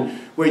Island,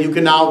 where you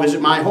can now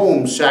visit my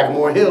home,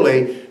 Sagamore Hill,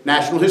 a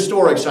National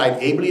Historic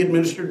Site ably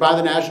administered by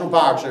the National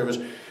Park Service.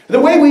 The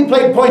way we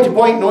played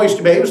point-to-point in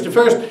Oyster Bay was to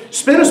first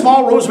spin a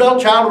small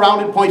Roosevelt child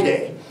around at point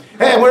A.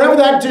 And wherever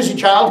that dizzy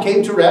child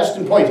came to rest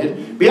and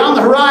pointed, beyond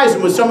the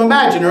horizon was some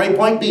imaginary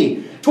point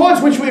B,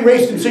 towards which we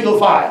raced in single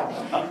file.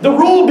 The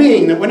rule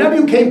being that whenever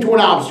you came to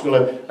an obstacle,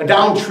 a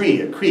downed tree,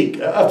 a creek,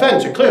 a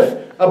fence, a cliff,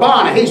 a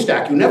barn, a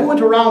haystack, you never went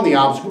around the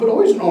obstacle, but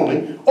always and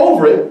only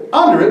over it,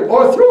 under it,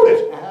 or through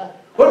it.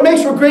 What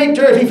makes for great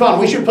dirty fun.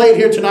 We should play it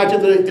here tonight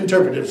at the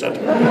Interpretive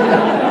Center.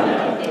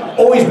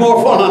 Always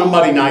more fun on a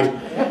muddy night.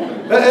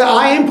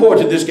 I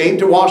imported this game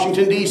to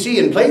Washington, D.C.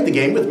 and played the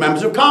game with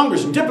members of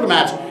Congress and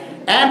diplomats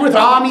and with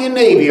Army and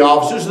Navy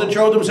officers that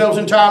showed themselves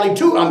entirely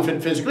too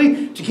unfit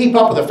physically to keep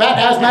up with a fat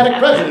asthmatic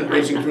president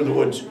racing through the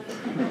woods.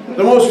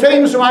 The most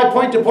famous of my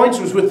point-to-points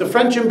was with the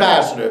French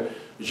ambassador,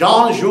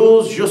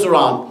 Jean-Jules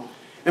Jusserand.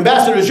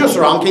 Ambassador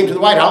Jusserand came to the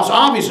White House,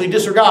 obviously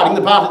disregarding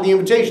the part of the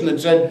invitation that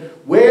said,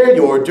 "Wear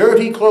your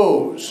dirty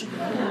clothes."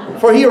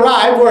 For he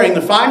arrived wearing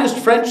the finest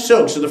French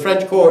silks of the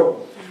French court.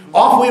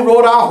 Off we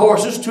rode our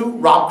horses to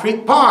Rock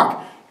Creek Park,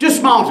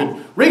 dismounted,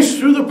 raced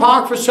through the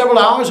park for several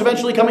hours,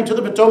 eventually coming to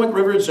the Potomac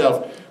River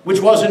itself, which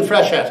was in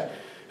freshet.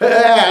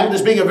 And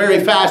this being a very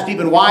fast, deep,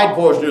 and wide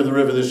portion of the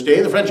river this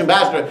day, the French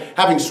ambassador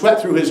having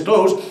sweat through his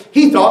clothes,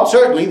 he thought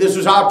certainly this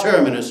was our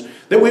terminus,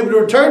 that we would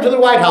return to the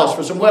White House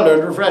for some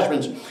well-earned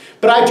refreshments.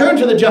 But I turned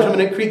to the gentleman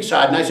at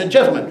Creekside and I said,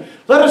 "Gentlemen,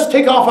 let us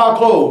take off our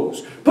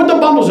clothes, put the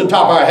bundles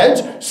atop our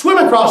heads, swim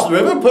across the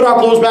river, put our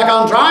clothes back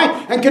on dry,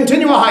 and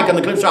continue a hike on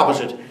the cliffs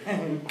opposite."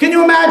 Can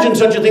you imagine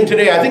such a thing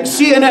today? I think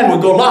CNN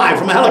would go live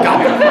from a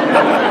helicopter.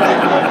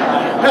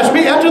 As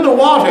we entered the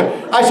water,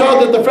 I saw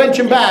that the French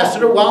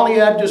ambassador, while he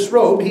had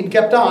disrobed, he'd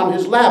kept on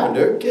his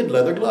lavender kid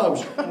leather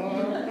gloves.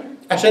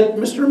 I said,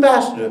 "Mr.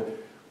 Ambassador,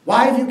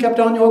 why have you kept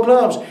on your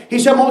gloves?" He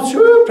said,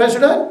 "Monsieur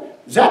President,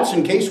 that's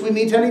in case we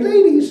meet any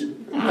ladies."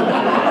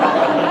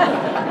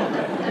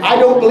 I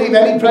don't believe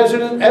any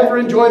president ever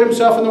enjoyed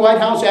himself in the White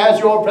House as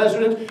your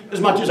president as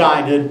much as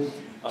I did.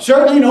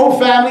 Certainly no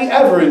family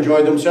ever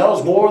enjoyed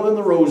themselves more than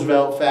the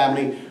Roosevelt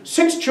family.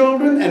 6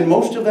 children and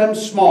most of them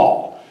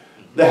small.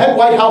 The head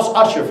White House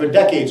usher for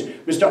decades,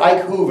 Mr.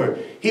 Ike Hoover,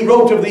 he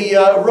wrote of the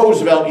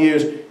Roosevelt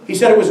years. He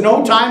said it was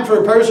no time for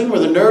a person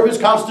with a nervous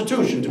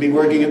constitution to be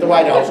working at the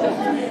White House.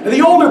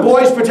 The older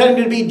boys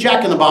pretending to be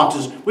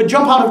jack-in-the-boxes would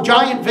jump out of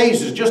giant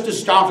vases just as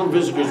startled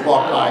visitors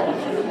walked by.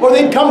 Or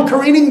they'd come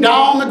careening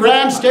down the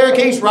grand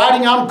staircase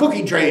riding on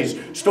cookie trays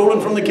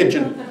stolen from the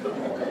kitchen.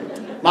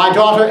 My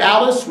daughter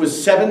Alice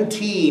was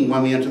 17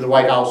 when we entered the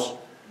White House,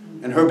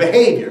 and her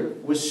behavior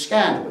was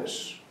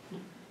scandalous.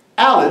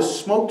 Alice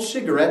smoked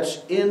cigarettes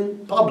in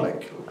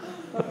public.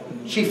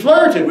 She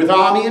flirted with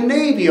Army and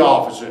Navy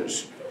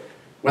officers.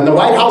 When the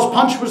White House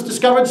punch was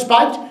discovered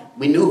spiked,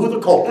 we knew who the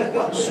culprit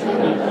was.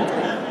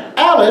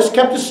 Alice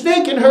kept a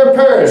snake in her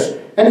purse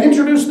and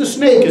introduced the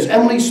snake as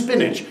Emily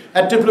Spinach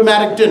at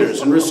diplomatic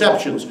dinners and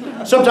receptions,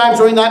 sometimes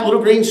wearing that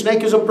little green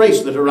snake as a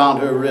bracelet around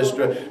her wrist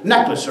or a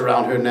necklace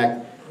around her neck.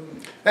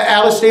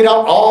 Alice stayed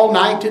out all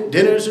night at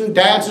dinners and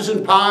dances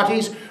and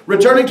parties,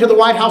 returning to the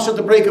White House at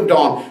the break of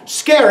dawn,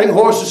 scaring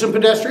horses and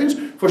pedestrians,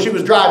 for she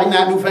was driving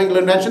that newfangled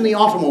invention, the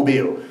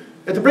automobile,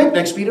 at the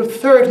breakneck speed of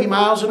 30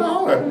 miles an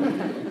hour.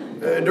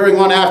 During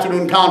one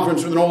afternoon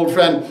conference with an old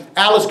friend,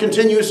 Alice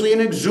continuously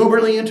and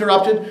exuberantly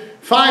interrupted.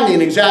 Finally,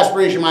 in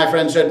exasperation, my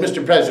friend said,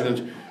 "Mr.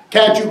 President,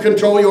 can't you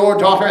control your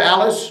daughter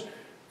Alice?"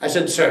 I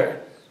said, "Sir,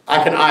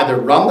 I can either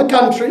run the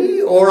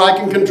country or I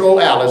can control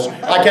Alice.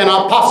 I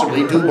cannot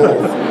possibly do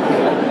both."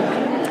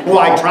 Well,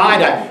 I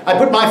tried. I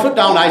put my foot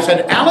down. I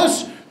said,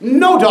 "Alice,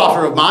 no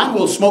daughter of mine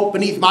will smoke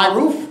beneath my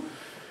roof."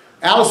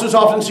 Alice was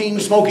often seen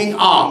smoking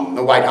on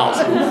the White House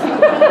roof.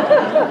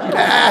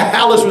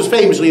 Alice was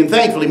famously and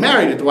thankfully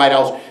married at the White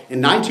House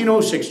in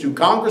 1906 to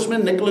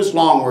Congressman Nicholas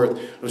Longworth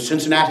of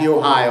Cincinnati,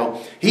 Ohio.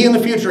 He in the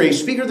future a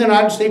Speaker of the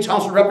United States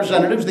House of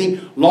Representatives, the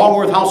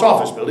Longworth House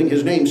Office Building,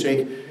 his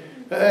namesake.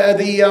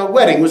 The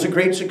wedding was a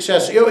great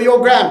success. Your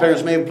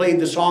grandparents may have played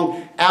the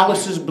song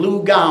Alice's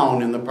Blue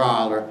Gown in the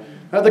parlor.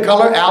 The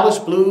color Alice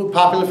blue,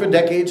 popular for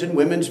decades in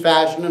women's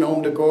fashion and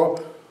home decor.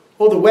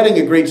 Oh, the wedding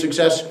a great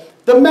success.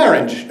 The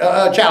marriage,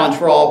 a challenge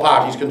for all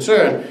parties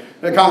concerned.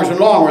 Congressman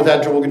Longworth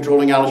had trouble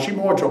controlling Alice. She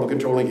more trouble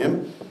controlling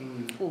him.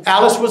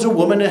 Alice was a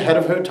woman ahead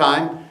of her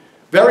time,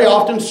 very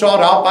often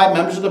sought out by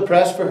members of the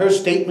press for her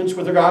statements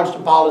with regards to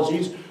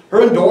policies,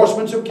 her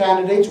endorsements of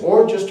candidates,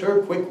 or just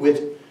her quick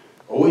wit.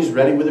 Always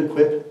ready with a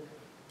quip,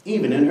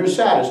 even in her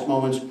saddest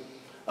moments.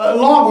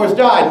 Longworth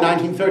died in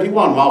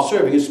 1931 while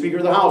serving as Speaker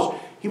of the House.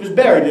 He was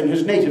buried in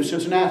his native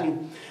Cincinnati.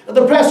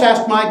 The press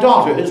asked my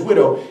daughter, his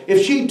widow,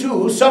 if she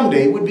too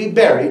someday would be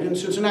buried in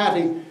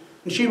Cincinnati.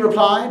 And she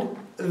replied,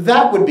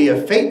 "That would be a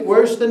fate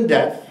worse than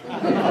death."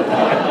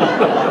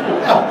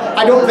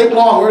 I don't think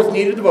Longworth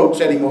needed the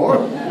votes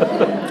anymore.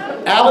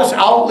 Alice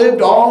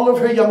outlived all of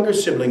her younger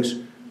siblings,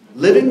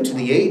 living to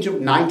the age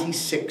of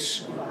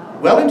 96,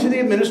 well into the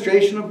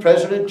administration of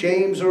President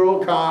James Earl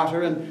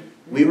Carter, and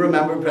We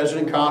remember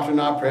President Carter in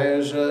our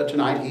prayers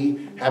tonight,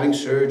 he having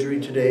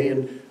surgery today,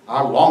 and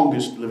our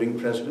longest living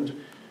president.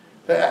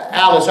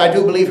 Alice, I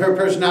do believe her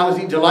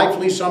personality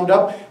delightfully summed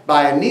up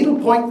by a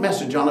needlepoint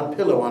message on a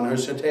pillow on her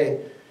settee.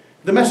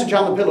 The message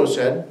on the pillow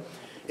said,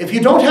 "If you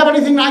don't have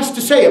anything nice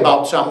to say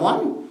about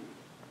someone,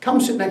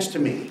 come sit next to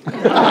me."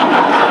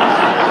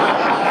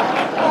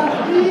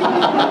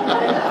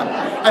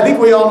 I think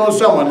we all know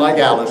someone like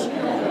Alice.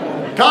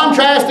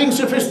 Contrasting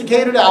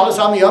sophisticated Alice,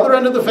 on the other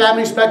end of the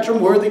family spectrum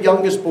were the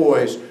youngest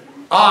boys,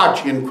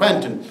 Archie and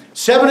Quentin,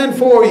 7 and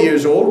 4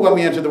 years old when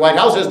we entered the White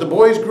House. As the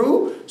boys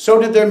grew,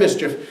 so did their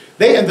mischief.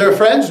 They and their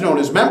friends, known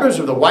as members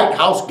of the White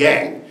House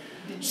Gang,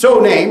 so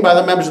named by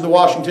the members of the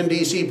Washington,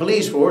 D.C.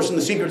 police force and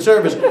the Secret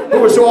Service, who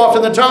were so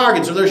often the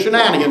targets of their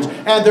shenanigans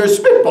and their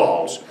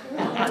spitballs.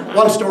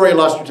 One story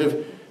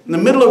illustrative. In the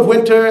middle of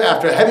winter,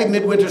 after heavy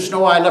midwinter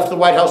snow, I left the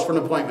White House for an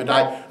appointment.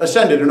 I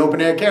ascended an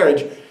open-air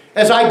carriage.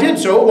 As I did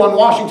so, one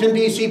Washington,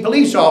 D.C.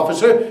 police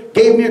officer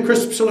gave me a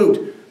crisp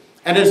salute.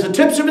 And as the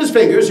tips of his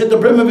fingers hit the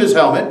brim of his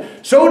helmet,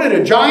 so did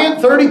a giant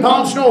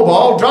 30-pound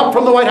snowball drop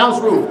from the White House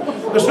roof.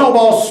 The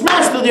snowball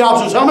smashed through the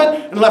officer's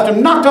helmet and left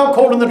him knocked out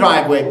cold in the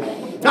driveway.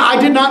 Now, I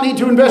did not need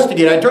to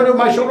investigate. I turned over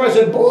my shoulder. I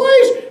said,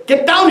 "Boys,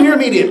 get down here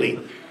immediately."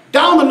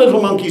 Down the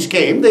little monkeys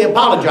came. They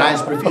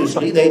apologized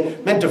profusely. They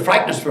meant to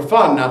frighten us for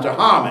fun, not to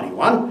harm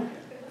anyone.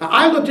 Now,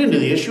 I looked into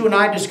the issue and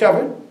I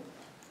discovered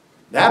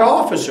that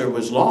officer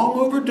was long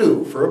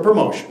overdue for a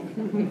promotion.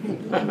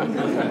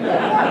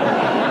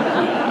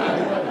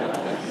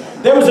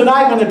 There was a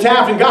night when the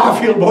Taft and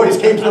Garfield boys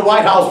came to the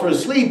White House for a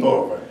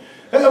sleepover.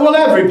 Well,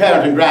 every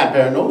parent and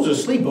grandparent knows a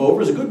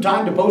sleepover is a good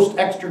time to post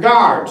extra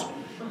guards.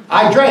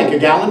 I drank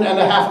 1.5 gallons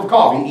of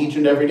coffee each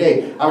and every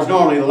day. I was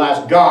normally the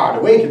last guard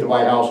awake at the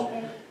White House.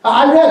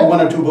 I read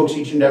 1 or 2 books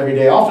each and every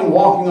day, often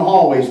walking the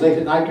hallways late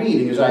at night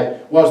reading, as I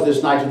was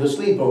this night of the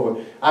sleepover.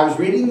 I was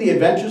reading The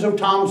Adventures of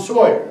Tom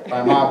Sawyer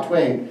by Mark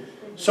Twain.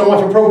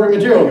 Somewhat appropriate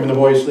material given the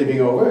boys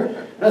sleeping over,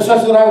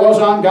 such that I was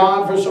on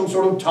guard for some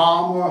sort of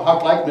Tom or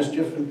Huck-like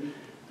mischief, and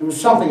there was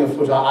something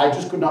afoot. I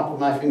just could not put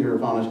my finger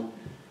upon it.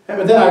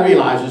 But then I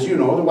realized, as you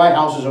know, the White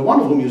House is a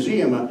wonderful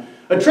museum.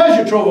 A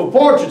treasure trove of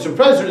portraits of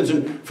presidents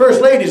and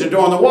first ladies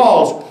adorn the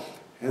walls.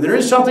 And there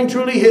is something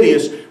truly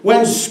hideous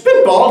when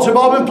spitballs have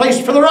all been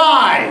placed for their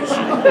eyes.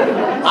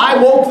 I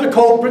woke the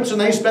culprits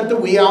and they spent the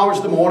wee hours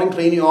of the morning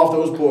cleaning off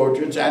those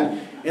portraits. And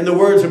in the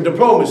words of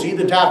diplomacy,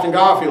 the Taft and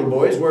Garfield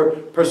boys were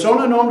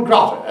persona non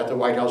grata at the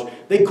White House.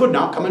 They could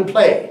not come and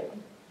play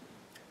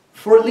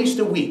for at least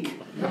a week.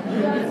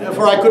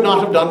 For I could not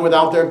have done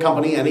without their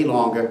company any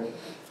longer.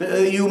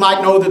 You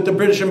might know that the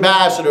British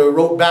ambassador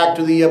wrote back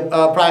to the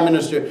Prime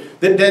Minister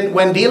that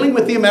when dealing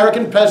with the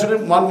American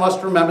president, one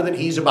must remember that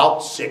he's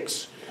about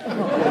 6,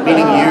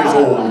 meaning years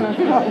old.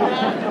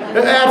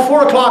 At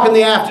 4 o'clock in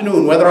the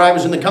afternoon, whether I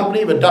was in the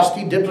company of a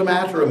dusty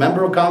diplomat or a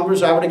member of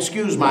Congress, I would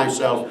excuse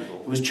myself.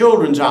 It was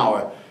children's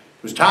hour.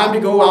 It was time to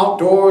go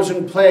outdoors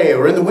and play,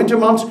 or in the winter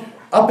months,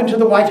 up into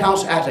the White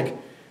House attic,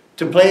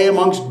 to play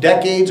amongst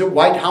decades of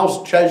White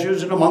House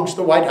treasures and amongst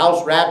the White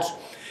House rats.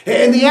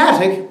 In the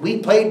attic, we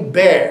played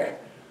bear.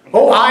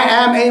 Oh, I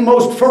am a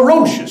most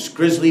ferocious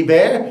grizzly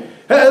bear.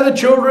 The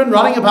children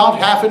running about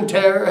half in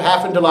terror,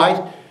 half in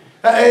delight.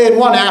 In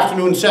one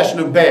afternoon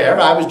session of bear,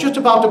 I was just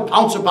about to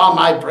pounce upon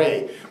my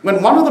prey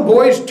when one of the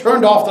boys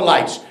turned off the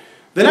lights.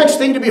 The next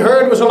thing to be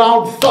heard was a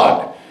loud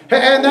thud,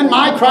 and then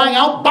my crying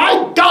out,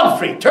 "By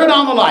Godfrey, turn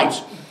on the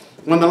lights!"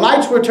 When the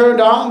lights were turned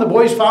on, the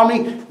boys found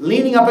me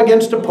leaning up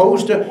against a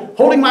post,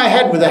 holding my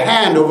head with a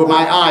hand over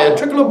my eye, a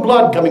trickle of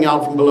blood coming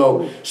out from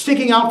below,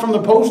 sticking out from the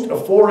post a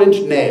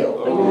 4-inch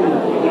nail.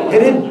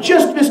 It had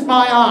just missed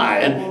my eye,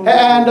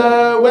 and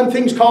when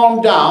things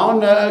calmed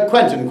down,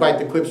 Quentin, quite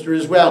the quipster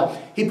as well,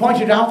 he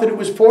pointed out that it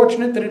was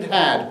fortunate that it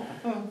had,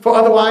 for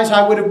otherwise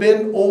I would have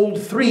been old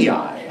 3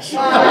 Eyes.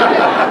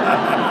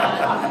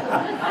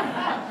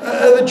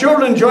 The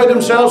children enjoyed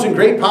themselves in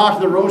great part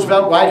of the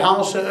Roosevelt White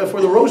House, for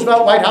the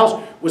Roosevelt White House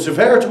was a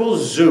veritable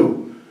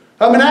zoo,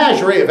 a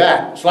menagerie of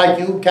animals, like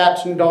you,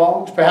 cats and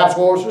dogs, perhaps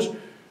horses.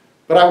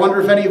 But I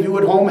wonder if any of you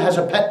at home has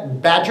a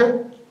pet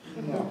badger?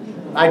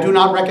 I do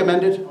not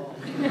recommend it.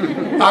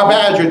 Our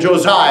badger,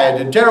 Josiah,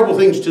 did terrible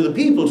things to the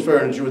people's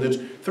furniture with its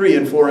 3-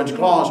 and 4-inch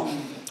claws.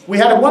 We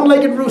had a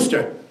 1-legged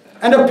rooster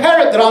and a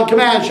parrot that on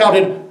command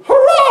shouted,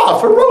 "Hurrah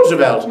for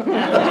Roosevelt!"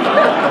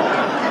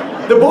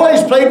 The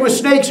boys played with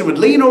snakes and would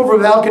lean over a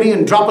balcony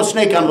and drop a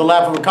snake onto the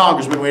lap of a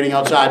congressman waiting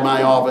outside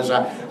my office.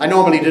 I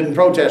normally didn't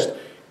protest.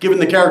 Given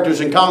the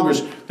characters in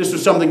Congress, this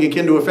was something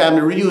akin to a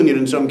family reunion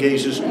in some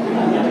cases.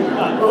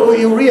 Oh,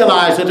 you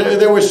realize that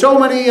there were so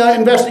many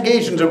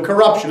investigations of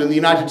corruption in the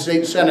United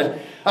States Senate.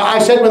 I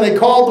said when they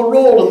called the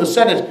roll in the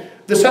Senate,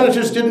 the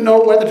senators didn't know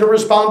whether to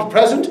respond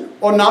present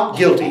or not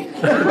guilty.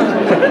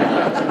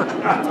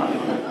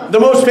 The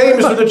most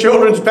famous of the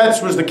children's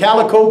pets was the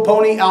calico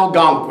pony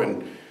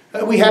Algonquin.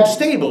 We had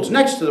stables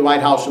next to the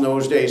White House in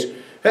those days.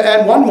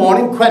 And one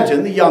morning,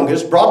 Quentin, the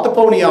youngest, brought the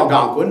pony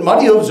Algonquin,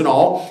 muddy hooves and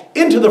all,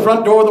 into the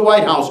front door of the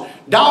White House,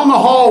 down the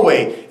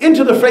hallway,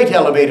 into the freight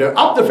elevator,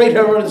 up the freight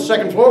elevator to the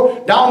second floor,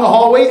 down the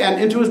hallway,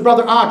 and into his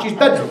brother Archie's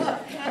bedroom.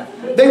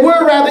 They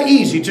were rather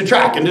easy to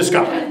track and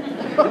discover.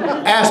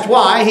 Asked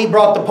why he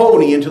brought the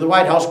pony into the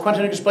White House,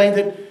 Quentin explained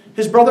that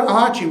his brother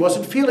Archie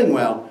wasn't feeling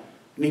well,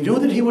 and he knew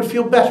that he would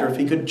feel better if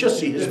he could just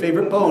see his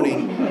favorite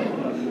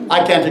pony.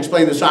 I can't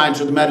explain the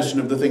science or the medicine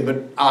of the thing,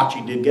 but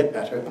Archie did get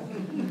better.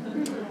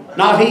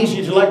 Not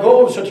easy to let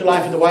go of such a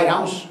life at the White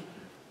House.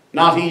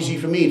 Not easy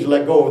for me to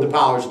let go of the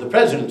powers of the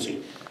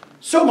presidency.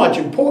 So much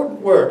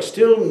important work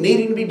still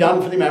needing to be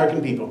done for the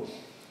American people.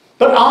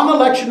 But on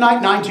election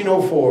night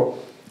 1904,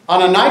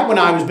 on a night when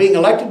I was being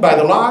elected by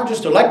the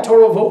largest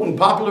electoral vote and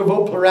popular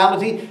vote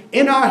plurality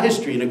in our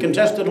history in a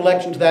contested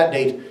election to that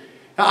date,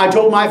 I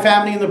told my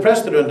family and the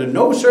press that under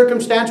no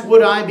circumstance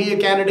would I be a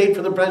candidate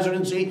for the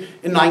presidency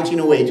in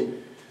 1908,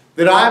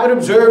 that I would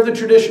observe the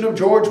tradition of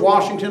George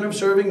Washington of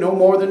serving no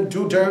more than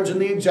 2 terms in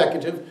the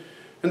executive,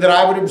 and that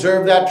I would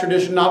observe that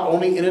tradition not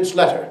only in its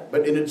letter,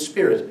 but in its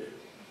spirit.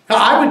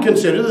 I would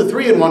consider the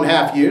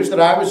 3½ years that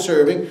I was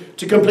serving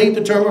to complete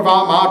the term of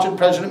our marchant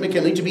President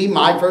McKinley to be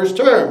my first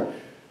term.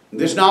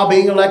 This now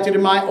being elected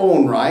in my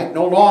own right,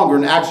 no longer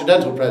an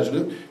accidental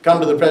president, come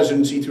to the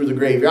presidency through the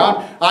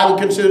graveyard, I would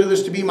consider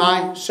this to be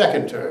my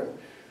second term.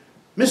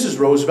 Mrs.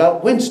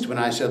 Roosevelt winced when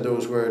I said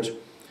those words.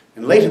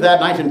 And later that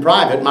night in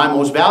private, my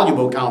most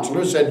valuable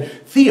counselor said,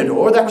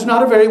 "Theodore, that was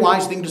not a very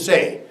wise thing to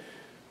say."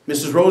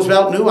 Mrs.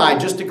 Roosevelt knew I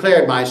just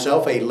declared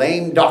myself a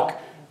lame duck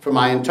for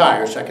my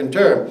entire second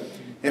term.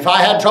 If I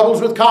had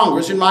troubles with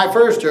Congress in my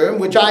first term,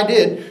 which I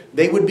did,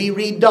 they would be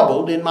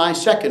redoubled in my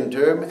second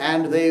term,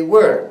 and they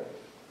were.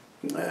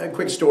 A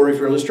quick story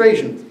for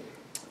illustration.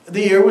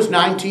 The year was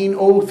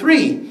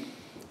 1903.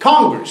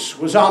 Congress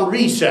was on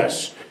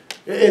recess.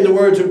 In the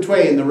words of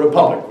Twain, the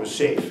Republic was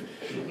safe.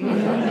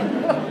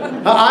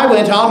 I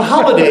went on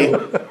holiday.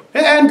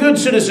 And good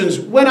citizens,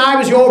 when I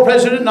was your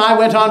president and I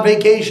went on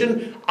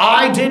vacation,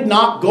 I did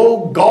not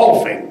go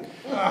golfing.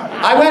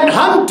 I went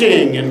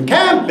hunting and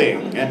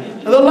camping,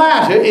 the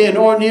latter in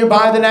or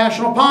nearby the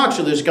national parks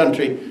of this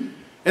country.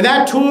 In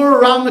that tour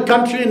around the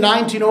country in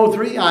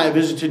 1903, I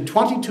visited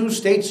 22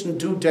 states and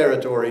 2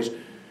 territories.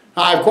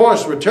 I, of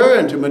course,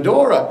 returned to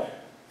Medora,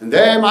 and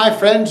there my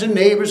friends and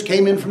neighbors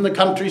came in from the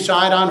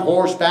countryside on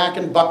horseback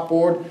and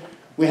buckboard.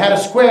 We had a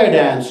square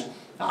dance.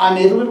 I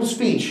made a little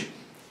speech.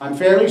 I'm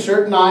fairly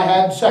certain I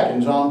had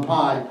seconds on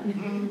pie.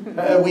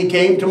 We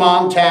came to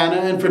Montana,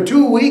 and for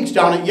 2 weeks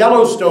down at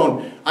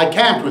Yellowstone, I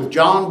camped with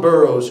John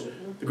Burroughs,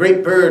 the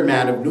great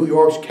birdman of New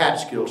York's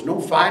Catskills. No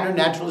finer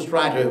naturalist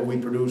writer have we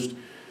produced.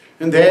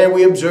 And there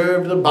we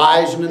observed the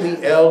bison and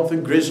the elk, the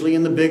grizzly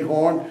and the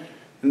bighorn.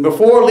 And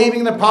before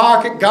leaving the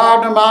park at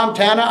Gardner,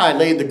 Montana, I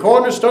laid the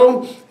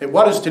cornerstone at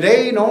what is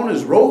today known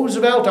as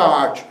Roosevelt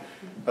Arch,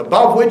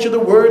 above which are the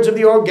words of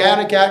the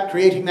Organic Act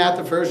creating that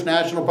the first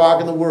national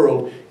park in the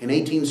world in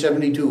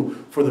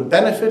 1872 for the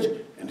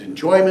benefit and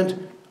enjoyment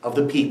of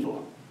the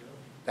people.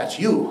 That's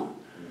you.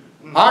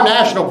 Our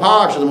national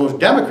parks are the most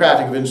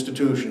democratic of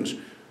institutions.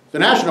 The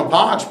national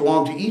parks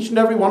belong to each and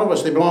every one of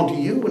us. They belong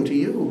to you and to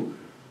you.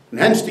 And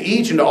hence to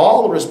each and to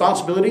all the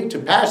responsibility to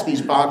pass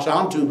these parks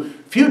on to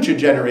future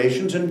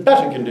generations in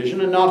better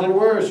condition and not in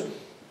worse.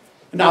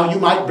 Now you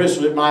might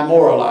bristle at my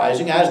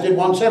moralizing, as did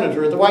one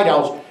senator at the White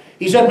House.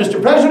 He said,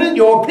 "Mr. President,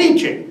 you're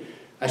preaching."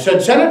 I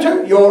said,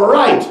 "Senator, you're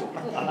right.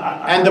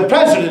 And the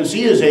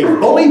presidency is a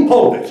bully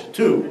pulpit,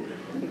 too."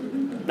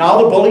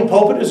 Now the bully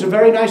pulpit is a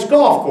very nice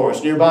golf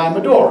course nearby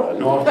Medora,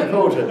 North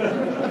Dakota.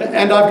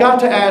 And I've got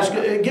to ask,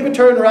 give a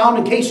turn around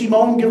and Casey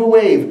Moan give a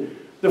wave.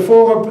 The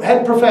former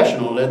head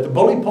professional at the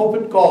Bully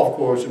Pulpit Golf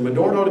Course in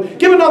Medora, North Dakota.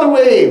 Give another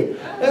wave.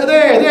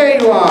 There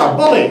you are.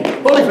 Bully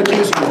for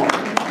Casey Moan.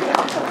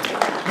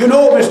 You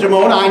know, Mr.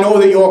 Moan, I know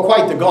that you're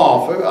quite the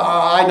golfer.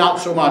 I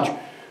not so much.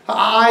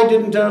 I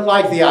didn't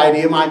like the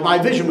idea. My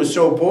vision was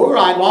so poor,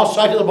 I lost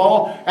sight of the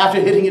ball after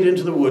hitting it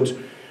into the woods.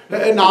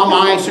 Now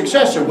my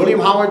successor, William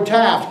Howard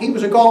Taft, he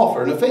was a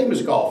golfer and a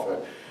famous golfer.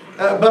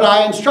 But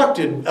I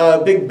instructed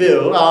Big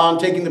Bill on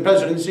taking the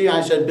presidency. I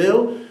said,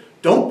 "Bill,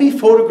 don't be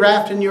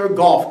photographed in your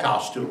golf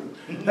costume."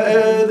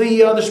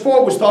 The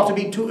sport was thought to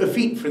be too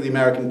effete for the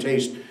American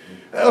taste.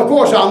 Of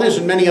course, on this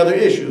and many other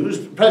issues,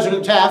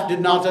 President Taft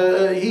did not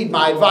heed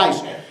my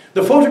advice.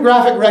 The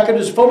photographic record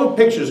is full of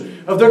pictures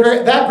of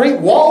that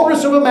great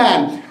walrus of a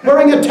man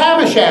wearing a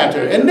tam o'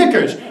 shanter and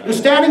knickers and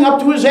standing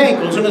up to his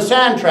ankles in a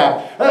sand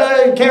trap,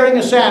 carrying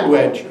a sand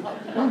wedge.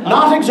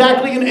 Not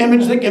exactly an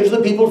image that gives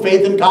the people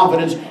faith and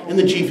confidence in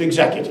the chief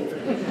executive.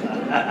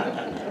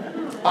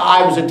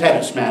 I was a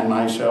tennis man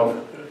myself.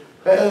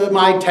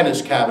 My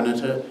tennis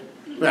cabinet.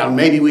 Well,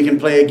 maybe we can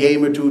play a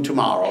game or two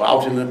tomorrow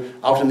out in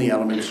the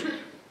elements.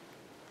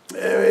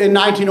 In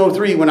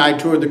 1903, when I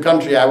toured the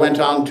country, I went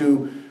on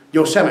to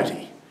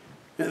Yosemite.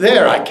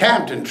 There I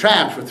camped and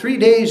tramped for 3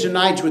 days and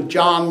nights with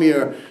John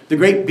Muir, the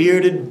great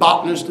bearded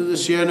botanist of the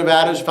Sierra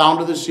Nevadas,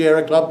 founder of the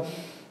Sierra Club,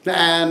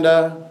 and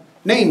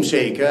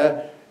namesake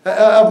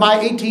of my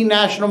 18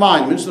 national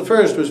monuments. The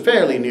first was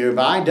fairly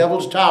nearby,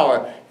 Devil's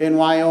Tower in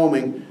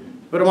Wyoming.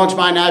 But amongst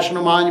my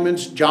national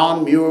monuments,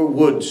 John Muir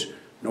Woods,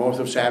 north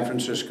of San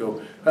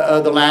Francisco,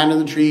 the land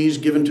and the trees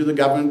given to the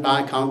government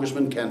by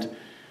Congressman Kent.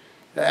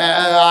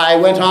 I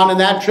went on in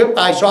that trip.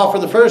 I saw for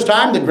the first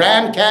time the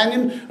Grand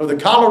Canyon of the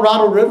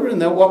Colorado River in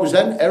what was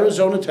then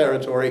Arizona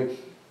Territory.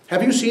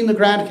 Have you seen the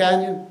Grand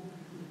Canyon?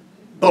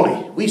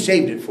 Bully, we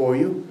saved it for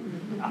you.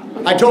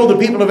 I told the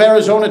people of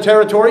Arizona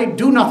Territory,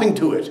 do nothing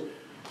to it,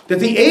 that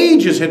the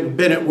ages had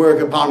been at work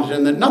upon it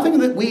and that nothing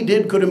that we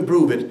did could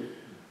improve it.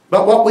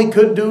 But what we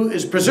could do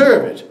is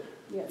preserve it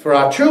for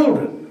our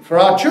children, for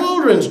our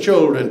children's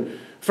children,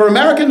 for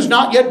Americans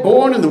not yet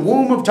born in the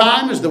womb of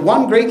time as the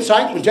one great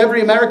sight which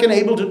every American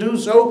able to do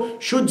so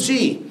should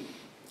see.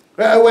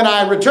 When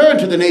I returned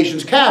to the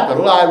nation's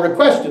capital, I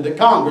requested that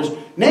Congress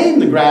name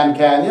the Grand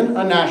Canyon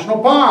a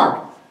national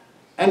park.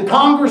 And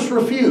Congress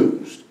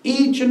refused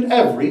each and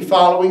every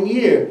following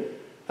year.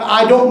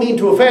 I don't mean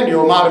to offend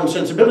your modern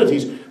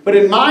sensibilities, but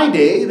in my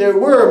day there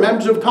were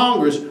members of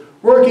Congress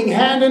working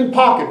hand in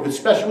pocket with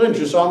special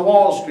interests on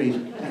Wall Street.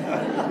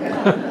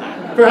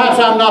 Perhaps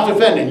I'm not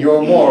offending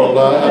your moral,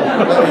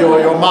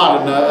 your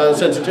modern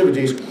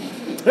sensitivities.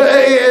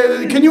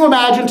 Can you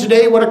imagine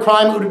today what a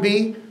crime it would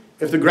be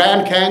if the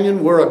Grand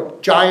Canyon were a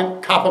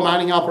giant copper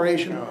mining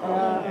operation?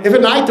 If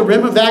at night the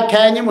rim of that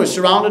canyon was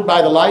surrounded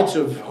by the lights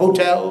of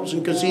hotels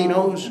and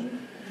casinos?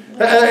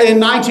 In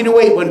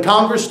 1908, when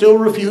Congress still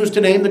refused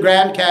to name the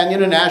Grand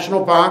Canyon a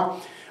national park,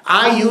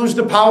 I used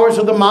the powers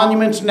of the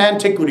Monuments and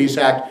Antiquities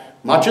Act,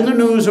 much in the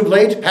news of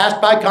late,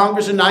 passed by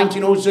Congress in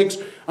 1906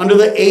 under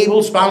the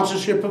able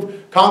sponsorship of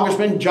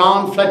Congressman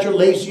John Fletcher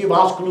Lacey of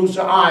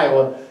Oskaloosa,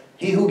 Iowa,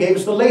 he who gave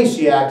us the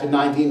Lacey Act in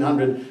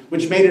 1900,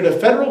 which made it a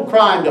federal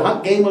crime to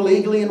hunt game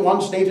illegally in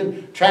one state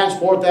and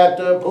transport that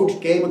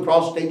poached game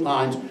across state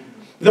lines.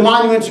 The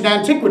Monuments and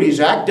Antiquities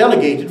Act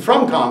delegated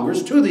from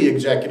Congress to the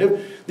executive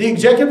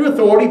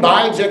authority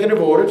by executive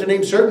order to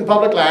name certain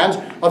public lands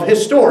of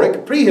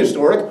historic,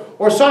 prehistoric,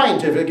 or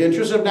scientific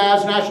interest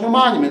as national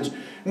monuments.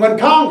 When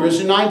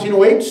Congress in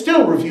 1908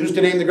 still refused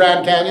to name the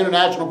Grand Canyon a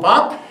national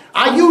park,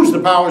 I used the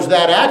powers of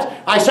that act.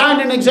 I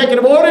signed an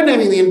executive order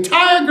naming the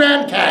entire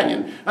Grand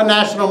Canyon a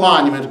national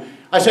monument.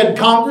 I said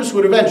Congress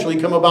would eventually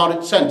come about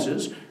its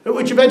senses,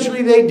 which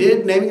eventually they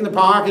did, naming the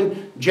park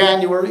in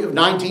January of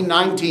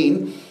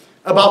 1919,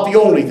 about the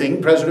only thing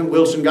President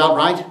Wilson got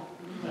right.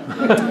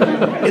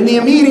 In the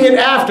immediate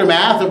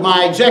aftermath of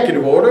my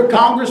executive order,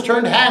 Congress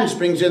turned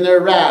handsprings in their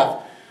wrath.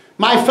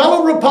 My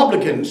fellow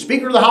Republican,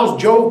 Speaker of the House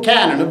Joe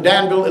Cannon of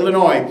Danville,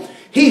 Illinois,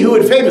 he who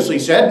had famously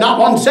said, "Not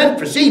 1 cent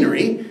for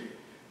scenery,"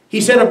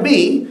 he said of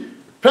me,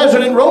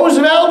 "President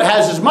Roosevelt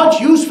has as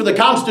much use for the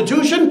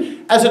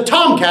Constitution as a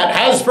tomcat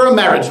has for a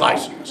marriage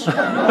license."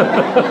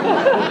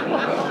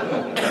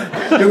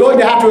 You're going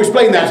to have to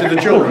explain that to the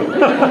children.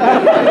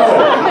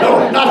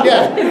 No, not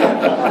yet.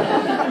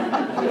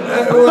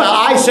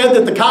 I said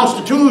that the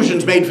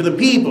Constitution's made for the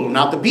people,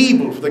 not the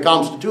people for the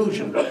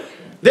Constitution.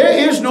 There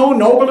is no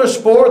nobler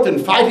sport than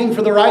fighting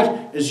for the right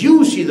as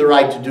you see the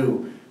right to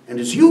do, and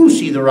as you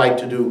see the right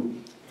to do.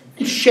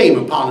 Shame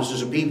upon us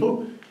as a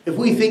people if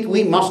we think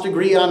we must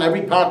agree on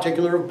every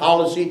particular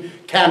policy,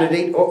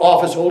 candidate, or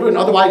office holder and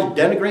otherwise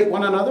denigrate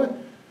one another.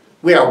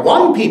 We are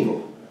one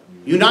people,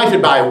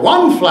 united by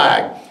one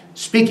flag,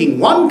 speaking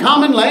one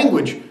common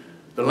language,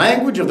 the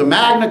language of the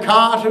Magna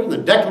Carta and the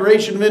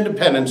Declaration of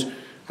Independence,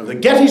 of the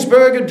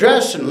Gettysburg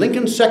Address and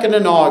Lincoln's second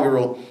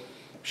inaugural.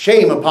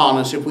 Shame upon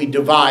us if we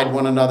divide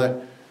one another.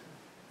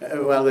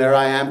 Well, there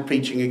I am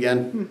preaching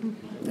again.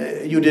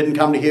 You didn't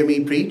come to hear me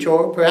preach,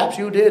 or perhaps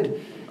you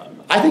did.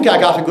 I think I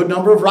got a good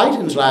number of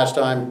write-ins last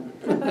time.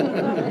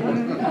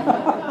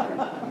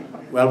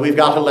 Well, we've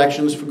got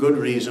elections for good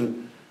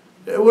reason.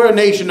 We're a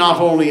nation not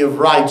only of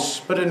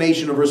rights, but a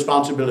nation of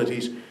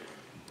responsibilities.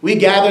 We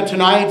gather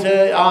tonight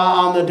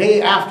on the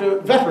day after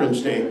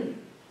Veterans Day,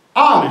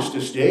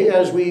 Armistice Day,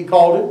 as we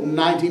called it in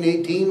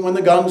 1918, when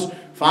the guns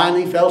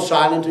finally fell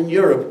silent in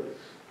Europe.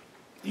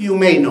 You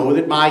may know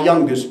that my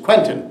youngest,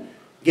 Quentin,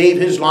 gave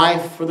his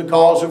life for the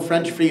cause of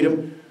French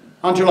freedom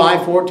on July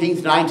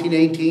 14th,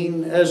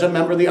 1918, as a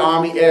member of the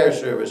Army Air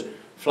Service,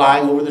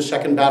 flying over the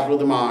Second Battle of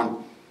the Marne.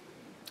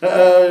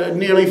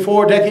 Nearly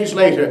 4 decades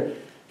later,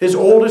 his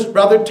oldest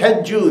brother,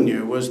 Ted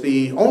Jr., was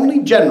the only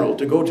general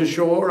to go to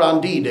shore on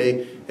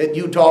D-Day at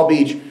Utah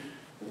Beach.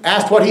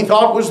 Asked what he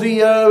thought was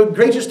the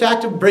greatest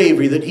act of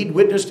bravery that he'd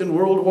witnessed in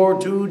World War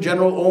II,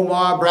 General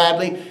Omar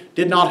Bradley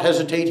did not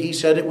hesitate. He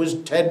said it was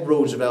Ted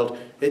Roosevelt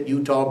at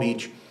Utah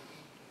Beach.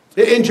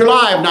 In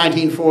July of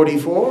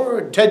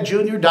 1944, Ted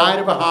Jr. died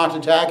of a heart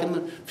attack in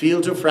the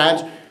fields of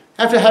France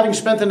after having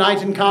spent the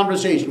night in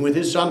conversation with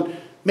his son,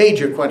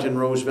 Major Quentin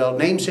Roosevelt,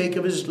 namesake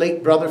of his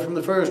late brother from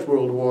the First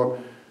World War.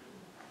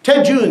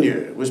 Ted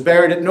Jr. was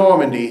buried at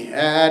Normandy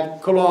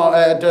at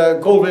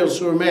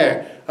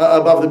Colville-sur-Mer,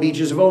 above the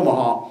beaches of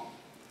Omaha.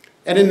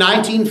 And in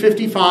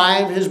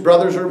 1955, his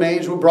brother's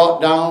remains were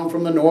brought down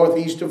from the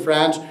northeast of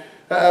France,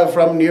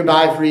 from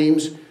nearby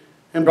Reims,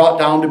 and brought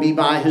down to be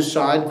by his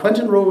side.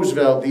 Quentin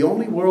Roosevelt, the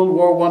only World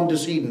War I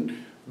decedent,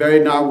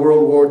 buried in our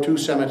World War II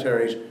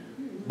cemeteries.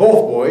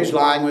 Both boys,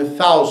 lying with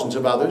thousands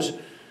of others,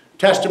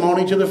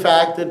 testimony to the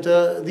fact that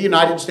the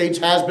United States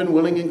has been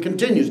willing and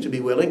continues to be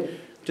willing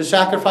to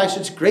sacrifice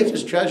its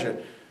greatest treasure,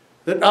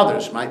 that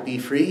others might be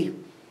free.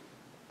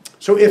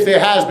 So if there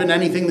has been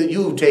anything that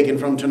you've taken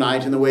from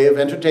tonight in the way of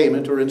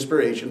entertainment or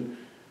inspiration,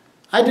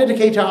 I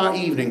dedicate our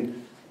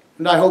evening,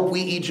 and I hope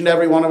we, each and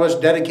every one of us,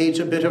 dedicates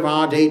a bit of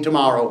our day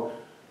tomorrow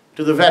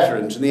to the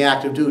veterans in the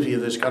active duty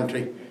of this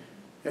country.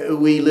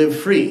 We live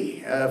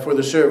free for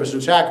the service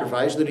and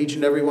sacrifice that each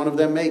and every one of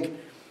them make.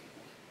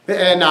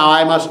 And now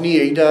I must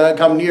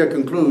come near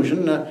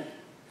conclusion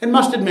and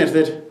must admit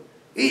that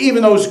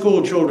even those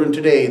school children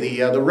today,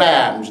 the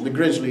Rams and the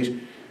Grizzlies,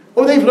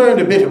 oh, they've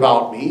learned a bit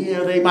about me.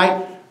 They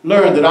might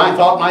learn that I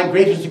thought my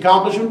greatest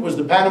accomplishment was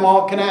the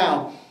Panama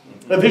Canal,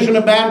 a vision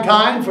of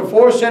mankind for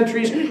 4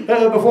 centuries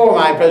before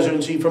my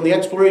presidency, from the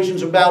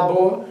explorations of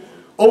Balboa.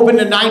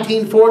 Opened in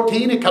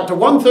 1914, it cut to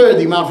 1/3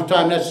 the amount of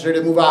time necessary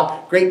to move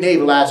our great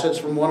naval assets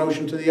from one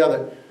ocean to the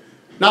other.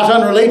 Not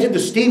unrelated, the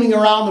steaming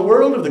around the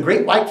world of the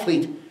Great White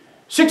Fleet.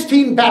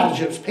 16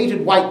 battleships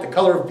painted white, the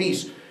color of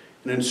peace,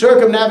 and in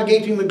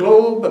circumnavigating the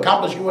globe,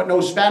 accomplishing what no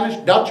Spanish,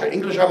 Dutch, or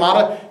English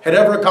armada had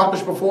ever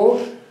accomplished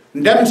before,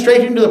 and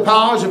demonstrating to the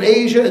powers of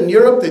Asia and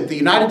Europe that the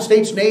United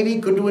States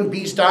Navy could do in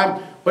peacetime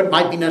what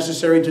might be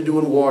necessary to do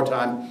in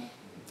wartime.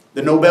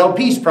 The Nobel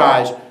Peace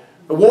Prize,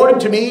 awarded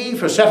to me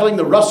for settling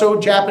the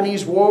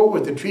Russo-Japanese War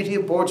with the Treaty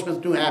of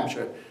Portsmouth, New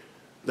Hampshire.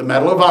 The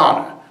Medal of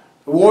Honor,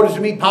 awarded to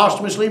me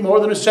posthumously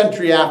more than a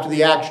century after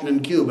the action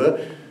in Cuba,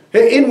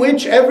 in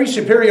which every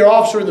superior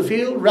officer in the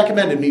field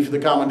recommended me for the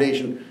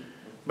commendation.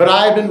 But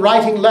I have been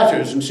writing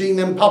letters and seeing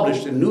them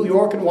published in New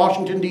York and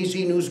Washington,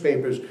 D.C.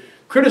 newspapers,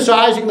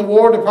 criticizing the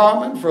War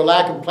Department for a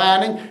lack of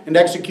planning and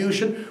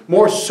execution.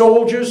 More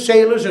soldiers,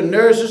 sailors, and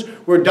nurses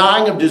were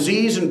dying of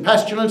disease and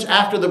pestilence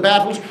after the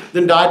battles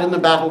than died in the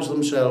battles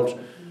themselves.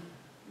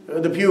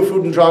 The Pure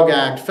Food and Drug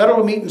Act,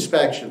 Federal Meat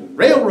Inspection,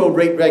 Railroad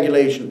Rate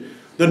Regulation,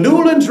 the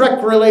Newlands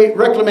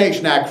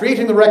Reclamation Act,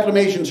 creating the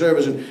Reclamation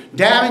Service and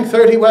damming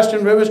 30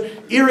 western rivers,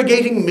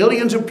 irrigating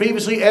millions of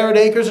previously arid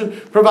acres and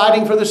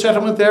providing for the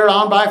settlement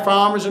thereon by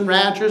farmers and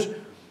ranchers,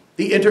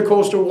 the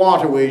Intercoastal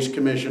Waterways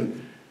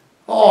Commission,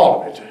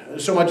 all of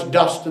it, so much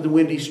dust in the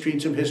windy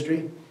streets of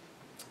history.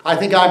 I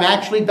think I'm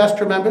actually best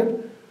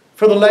remembered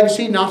for the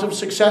legacy not of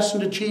success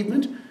and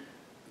achievement,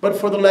 but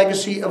for the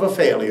legacy of a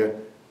failure.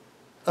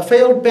 A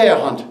failed bear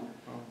hunt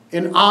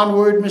in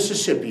Onward,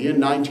 Mississippi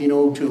in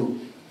 1902.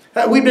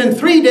 We'd been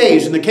 3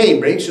 days in the cane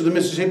brakes of the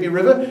Mississippi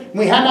River, and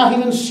we had not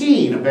even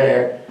seen a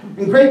bear,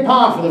 in great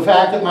part for the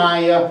fact that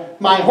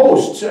my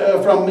hosts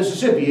from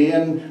Mississippi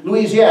and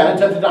Louisiana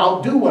attempted to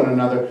outdo one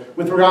another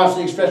with regards to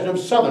the expression of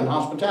Southern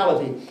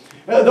hospitality.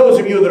 Those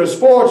of you that are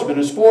sportsmen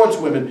and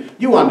sportswomen,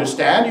 you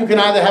understand you can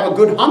either have a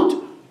good hunt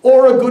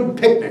or a good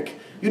picnic.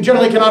 You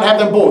generally cannot have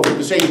them both at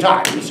the same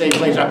time, in the same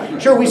place. I'm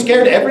sure we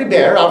scared every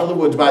bear out of the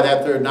woods by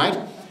that 3rd night.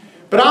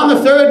 But on the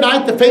 3rd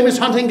night, the famous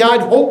hunting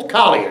guide Holt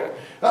Collier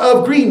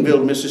of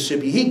Greenville,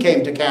 Mississippi, he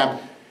came to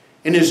camp.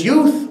 In his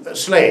youth, a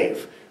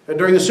slave.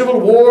 During the Civil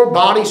War,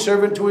 body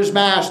servant to his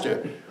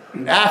master.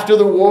 And after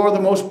the war, the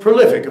most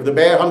prolific of the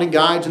bear hunting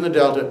guides in the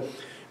Delta.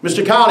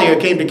 Mr. Collier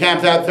came to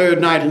camp that 3rd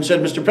night and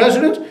said, "Mr.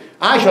 President,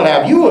 I shall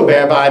have you a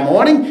bear by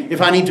morning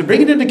if I need to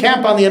bring it into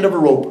camp on the end of a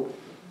rope."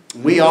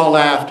 We all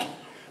laughed.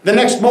 The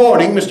next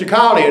morning, Mr.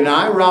 Collier and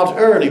I were out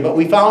early, but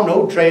we found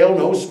no trail,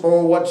 no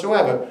spoor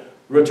whatsoever,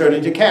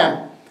 returning to camp.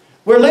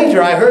 Where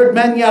later I heard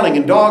men yelling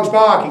and dogs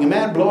barking, a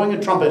man blowing a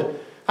trumpet.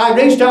 I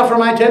raced out from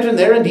my tent, and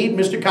there indeed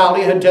Mr.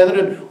 Collier had tethered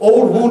an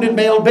old wounded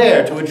male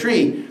bear to a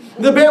tree.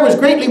 The bear was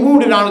greatly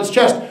wounded on its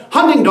chest.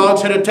 Hunting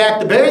dogs had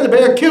attacked the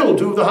bear killed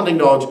 2 of the hunting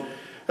dogs.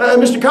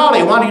 Mr.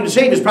 Collier wanting to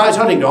save his prize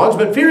hunting dogs,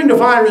 but fearing to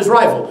fire his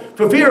rifle,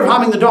 for fear of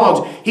harming the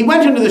dogs, he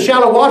went into the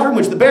shallow water in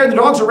which the bear and the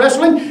dogs were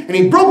wrestling, and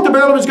he broke the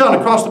barrel of his gun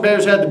across the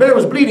bear's head. The bear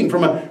was bleeding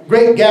from a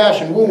great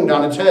gash and wound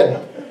on its head.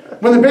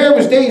 When the bear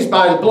was dazed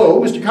by the blow,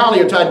 Mr.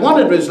 Collier tied one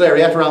end of his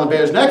lariat around the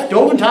bear's neck,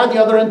 dove and tied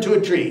the other end to a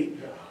tree.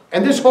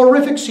 And this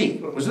horrific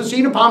scene was the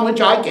scene upon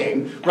which I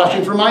came,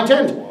 rushing from my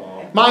tent.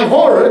 My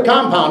horror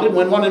compounded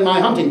when one in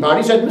my hunting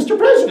party said, "Mr.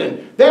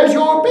 President, there's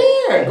your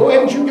bear. Go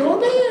ahead and shoot your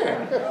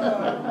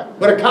bear."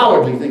 What a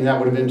cowardly thing that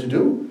would have been to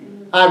do.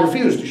 I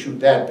refused to shoot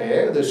that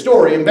bear. The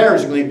story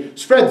embarrassingly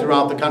spread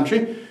throughout the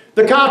country.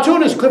 The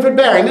cartoonist Clifford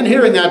Barrington,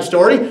 hearing that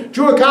story,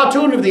 drew a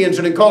cartoon of the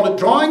incident, called it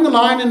 "Drawing the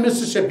Line in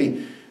Mississippi."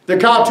 The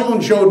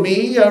cartoon showed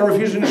me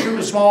refusing to shoot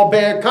a small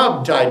bear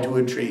cub tied to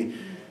a tree.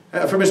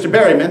 For Mr.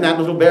 Berryman, that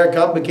little bear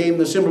cub became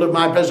the symbol of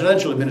my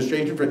presidential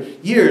administration for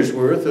years'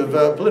 worth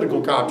of political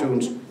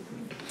cartoons.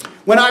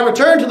 When I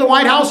returned to the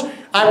White House,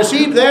 I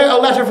received there a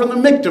letter from the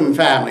Michtom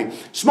family,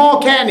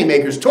 small candy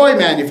makers, toy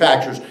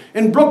manufacturers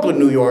in Brooklyn,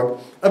 New York,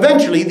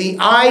 eventually the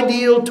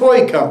Ideal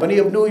Toy Company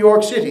of New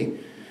York City.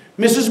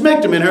 Mrs.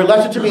 Michtom, in her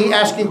letter to me,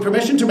 asking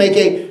permission to make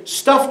a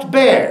stuffed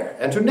bear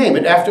and to name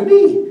it after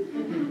me.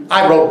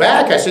 I wrote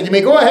back, I said, "You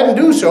may go ahead and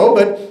do so,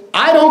 but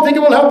I don't think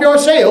it will help your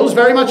sales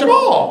very much at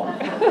all."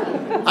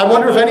 I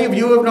wonder if any of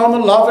you have known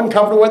the love and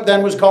comfort of what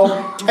then was called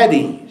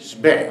Teddy's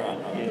Bear,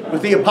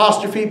 with the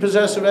apostrophe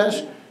possessive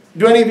S.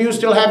 Do any of you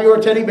still have your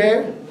teddy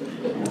bear?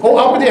 Oh,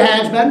 up with your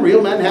hands, men.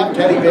 Real men have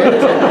teddy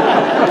bears.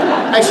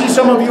 I see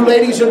some of you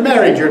ladies have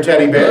married your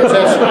teddy bears.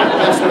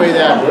 That's the way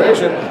that works.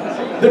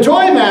 The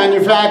toy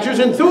manufacturers,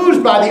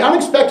 enthused by the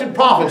unexpected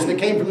profits that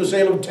came from the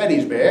sale of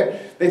Teddy's bear,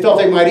 they thought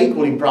they might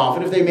equally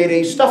profit if they made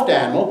a stuffed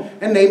animal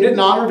and named it in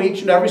honor of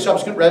each and every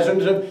subsequent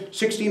resident of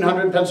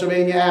 1600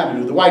 Pennsylvania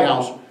Avenue, the White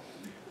House.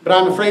 But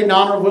I'm afraid in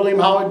honor of William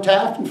Howard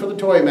Taft and for the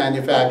toy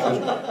manufacturers,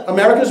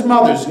 America's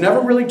mothers never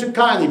really took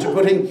kindly to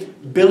putting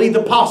Billy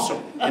the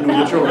Possum into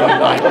the children's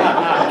life.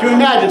 Can you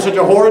imagine such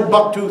a horrid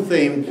bucktooth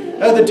theme?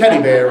 The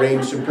teddy bear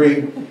reigned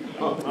supreme.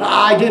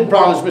 I did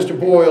promise Mr.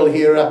 Boyle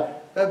here,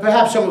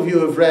 perhaps some of you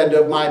have read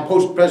of my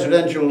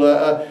post-presidential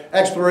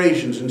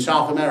explorations in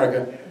South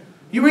America.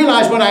 You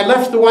realize when I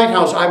left the White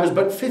House, I was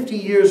but 50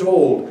 years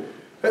old.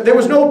 There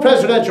was no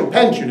presidential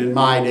pension in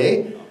my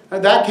day.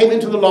 That came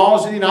into the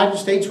laws of the United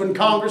States when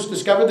Congress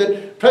discovered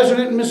that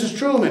President and Mrs.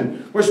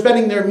 Truman were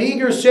spending their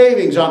meager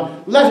savings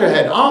on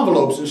letterhead,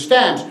 envelopes, and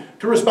stamps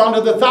to respond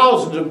to the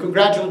thousands of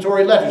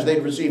congratulatory letters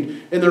they'd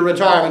received in their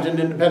retirement in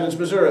Independence,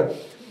 Missouri.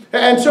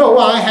 And so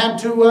I had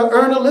to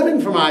earn a living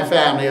for my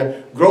family,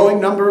 a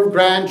growing number of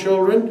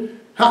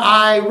grandchildren.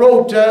 I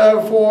wrote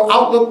for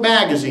Outlook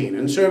magazine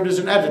and served as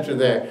an editor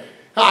there.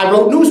 I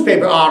wrote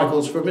newspaper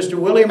articles for Mr.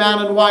 William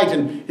Allen White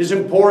and his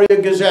Emporia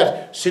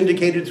Gazette,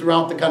 syndicated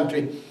throughout the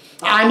country.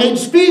 I made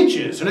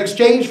speeches in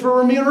exchange for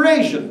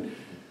remuneration.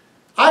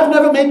 I've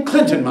never made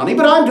Clinton money,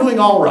 but I'm doing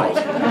all right.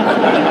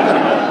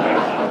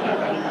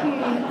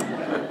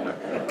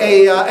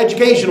 An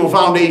educational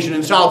foundation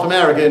in South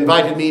America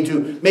invited me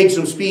to make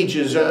some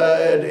speeches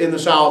in the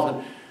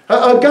South,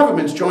 and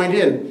governments joined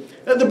in.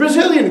 The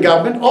Brazilian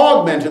government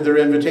augmented their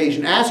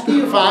invitation, asking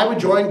if I would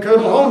join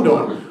Colonel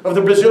Rondon of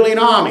the Brazilian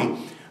Army.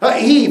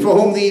 He, for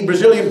whom the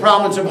Brazilian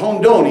province of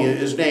Rondônia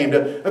is named,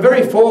 a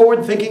very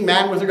forward-thinking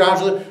man with regard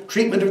to the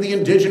treatment of the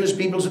indigenous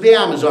peoples of the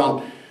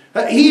Amazon.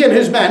 He and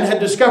his men had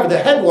discovered the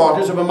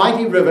headwaters of a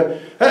mighty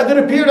river that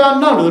appeared on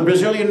none of the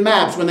Brazilian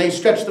maps when they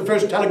stretched the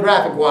first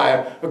telegraphic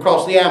wire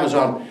across the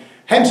Amazon.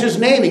 Hence his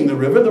naming the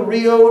river the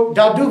Rio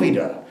da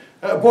Dúvida,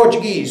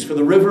 Portuguese for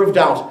the River of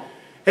Doubt.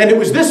 And it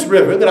was this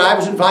river that I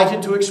was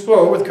invited to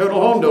explore with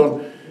Colonel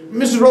Rondon.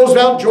 Mrs.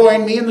 Roosevelt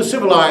joined me in the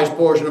civilized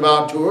portion of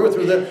our tour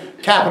through the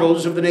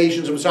capitals of the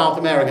nations of South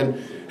America,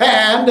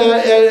 and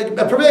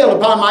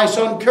prevailed upon my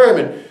son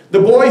Kermit,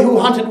 the boy who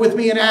hunted with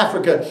me in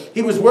Africa.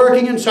 He was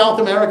working in South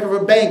America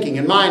for banking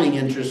and mining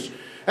interests.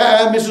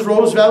 Mrs.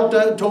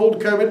 Roosevelt told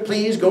Kermit,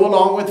 please go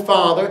along with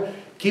Father,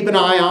 keep an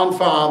eye on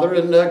Father,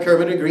 and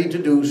Kermit agreed to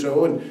do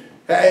so, and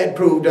it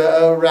proved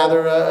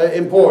rather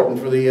important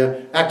for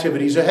the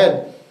activities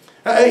ahead.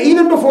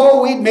 Even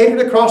before we'd made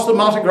it across the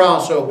Mato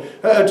Grosso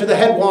to the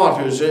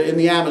headwaters in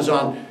the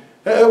Amazon,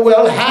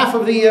 well, half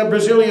of the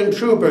Brazilian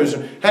troopers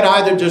had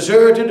either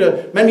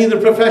deserted, many of the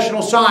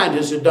professional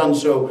scientists had done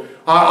so.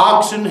 Our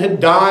oxen had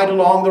died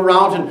along the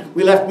route, and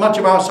we left much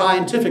of our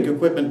scientific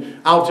equipment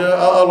out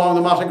along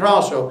the Mato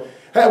Grosso.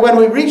 When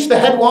we reached the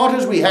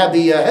headwaters, we had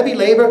the heavy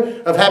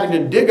labor of having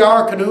to dig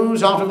our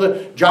canoes out of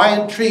the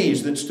giant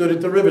trees that stood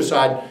at the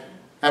riverside.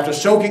 After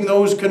soaking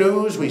those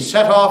canoes, we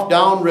set off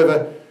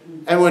downriver,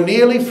 and were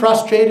nearly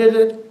frustrated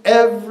at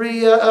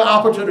every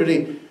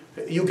opportunity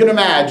you can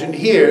imagine,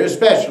 here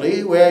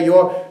especially, where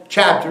your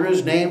chapter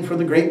is named for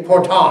the great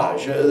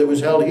portage that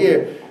was held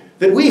here,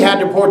 that we had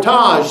to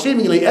portage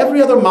seemingly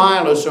every other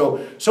mile or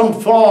so, some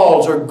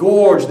falls or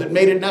gorge that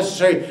made it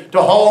necessary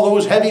to haul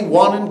those heavy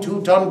 1- and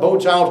 2-ton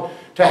boats out,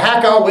 to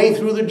hack our way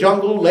through the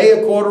jungle, lay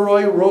a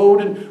corduroy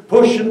road, and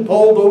push and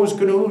pull those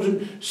canoes,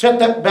 and set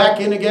that back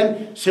in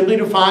again, simply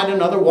to find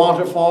another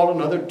waterfall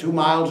another 2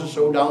 miles or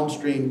so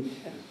downstream.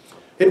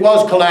 It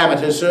was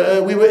calamitous.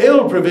 We were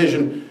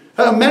ill-provisioned.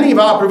 Many of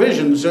our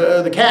provisions,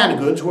 the canned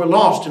goods, were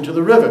lost into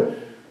the river.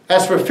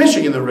 As for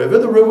fishing in the river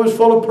was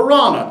full of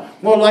piranha,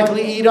 more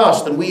likely to eat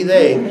us than we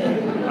they.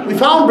 We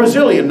found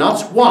Brazilian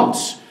nuts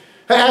once.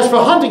 As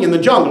for hunting in the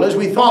jungle, as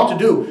we thought to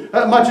do,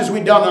 much as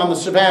we'd done on the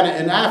savannah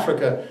in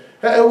Africa,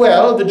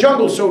 well, the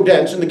jungle's so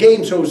dense and the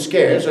game so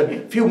scarce,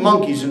 a few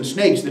monkeys and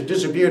snakes that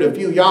disappeared a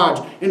few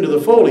yards into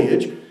the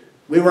foliage,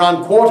 we were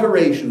on quarter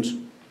rations.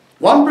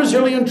 One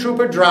Brazilian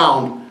trooper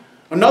drowned.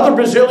 Another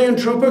Brazilian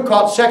trooper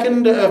caught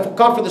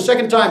for the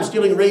second time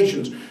stealing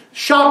rations,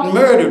 shot and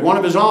murdered one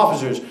of his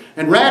officers,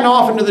 and ran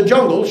off into the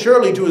jungle,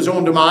 surely to his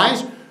own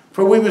demise,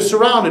 for we were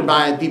surrounded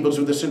by peoples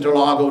of the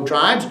Sinterlago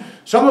tribes,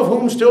 some of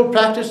whom still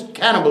practiced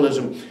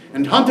cannibalism,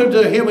 and hunted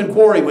the human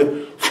quarry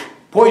with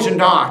poison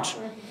darts.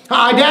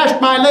 I dashed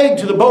my leg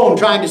to the bone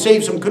trying to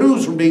save some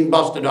canoes from being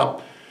busted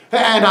up,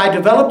 and I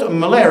developed a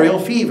malarial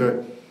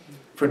fever.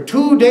 For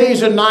 2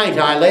 days and nights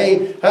I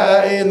lay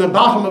in the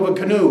bottom of a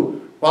canoe,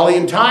 while the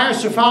entire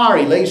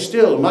safari lay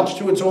still, much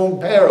to its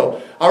own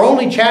peril, our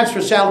only chance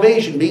for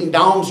salvation being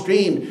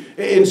downstream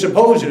in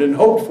supposed and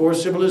hoped-for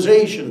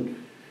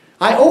civilization.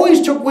 I always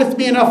took with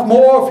me enough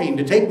morphine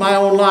to take my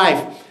own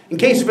life, in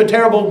case of a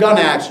terrible gun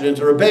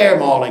accident or a bear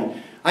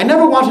mauling. I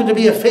never wanted to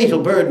be a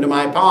fatal burden to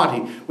my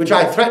party, which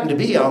I threatened to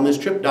be on this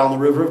trip down the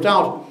River of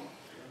Doubt.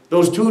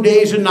 Those 2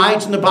 days and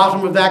nights in the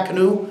bottom of that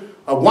canoe,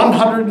 a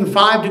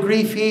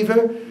 105-degree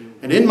fever,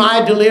 and in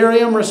my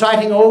delirium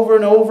reciting over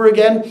and over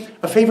again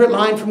a favorite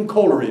line from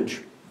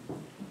Coleridge.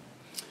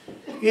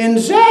 In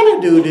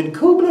Xanadu did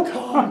Kubla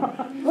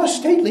Khan a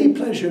stately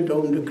pleasure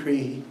dome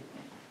decree.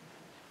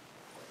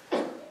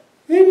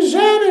 In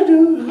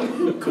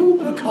Xanadu did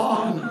Kubla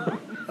Khan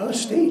a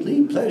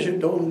stately pleasure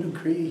dome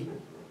decree.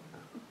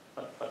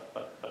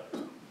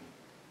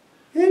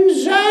 In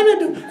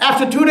Xanadu.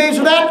 After 2 days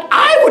of that,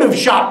 I would have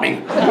shot me.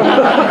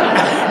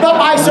 But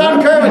my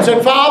son Kermit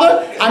said,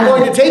 Father, I'm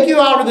going to take you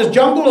out of this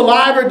jungle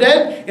alive or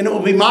dead, and it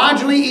will be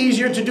marginally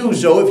easier to do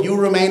so if you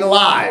remain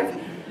alive.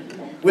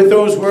 With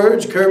those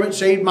words, Kermit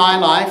saved my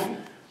life.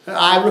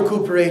 I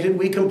recuperated.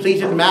 We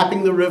completed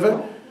mapping the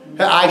river.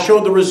 I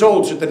showed the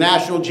results at the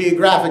National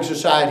Geographic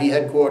Society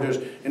headquarters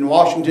in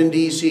Washington,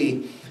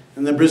 D.C.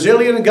 And the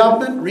Brazilian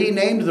government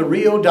renamed the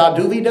Rio da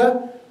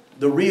Dúvida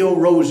the Rio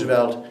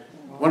Roosevelt.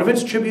 One of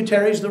its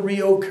tributaries, the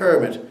Rio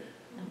Kermit.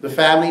 The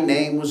family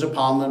name was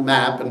upon the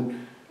map,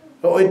 and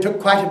it took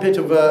quite a bit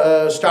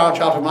of starch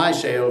out of my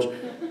sails.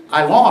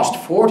 I lost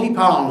 40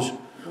 pounds.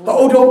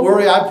 Oh, don't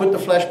worry, I put the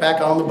flesh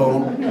back on the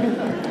bone.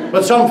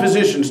 But some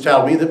physicians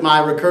tell me that my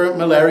recurrent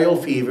malarial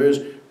fever is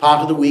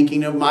part of the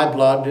weakening of my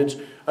blood. It's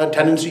a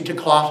tendency to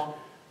clot.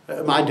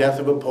 My death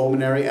of a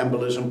pulmonary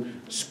embolism.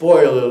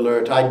 Spoiler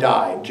alert, I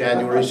died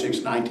January 6,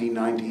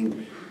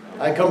 1919.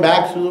 I come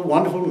back through the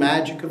wonderful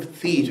magic of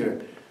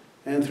theater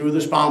and through the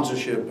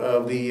sponsorship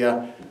of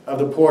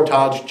the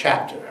Portage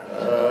chapter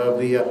of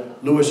the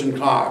Lewis and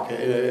Clark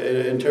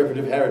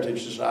Interpretive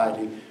Heritage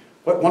Society.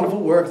 What wonderful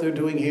work they're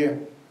doing here.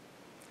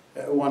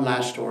 One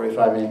last story, if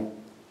I may.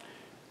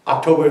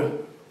 October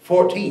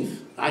 14th,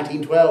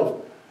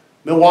 1912,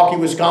 Milwaukee,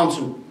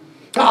 Wisconsin.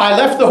 I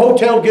left the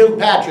Hotel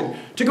Gilpatrick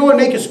to go and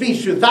make a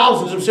speech to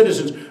thousands of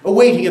citizens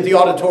awaiting at the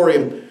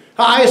auditorium.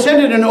 I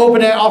ascended an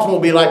open-air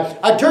automobile.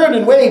 I turned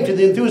and waved to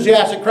the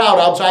enthusiastic crowd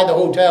outside the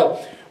hotel.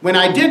 When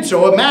I did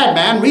so, a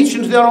madman reached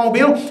into the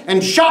automobile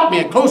and shot me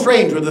at close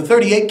range with a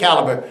 .38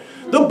 caliber.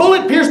 The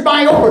bullet pierced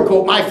my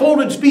overcoat, my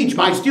folded speech,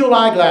 my steel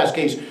eyeglass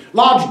case,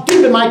 lodged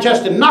deep in my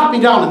chest and knocked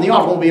me down in the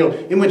automobile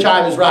in which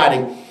I was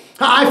riding.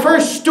 I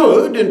first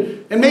stood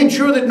and made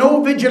sure that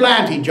no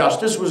vigilante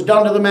justice was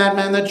done to the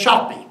madman that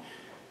shot me.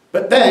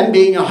 But then,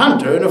 being a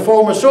hunter and a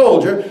former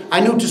soldier, I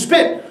knew to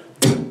spit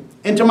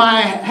into my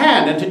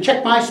hand and to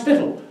check my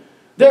spittle.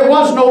 There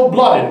was no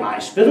blood in my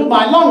spittle.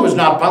 My lung was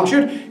not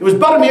punctured. It was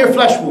but a mere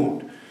flesh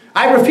wound.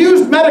 I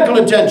refused medical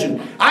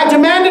attention. I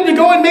demanded to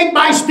go and make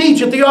my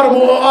speech at the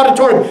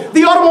auditorium.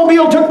 The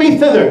automobile took me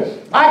thither.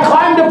 I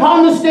climbed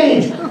upon the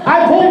stage.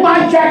 I pulled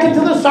my jacket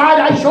to the side.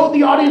 I showed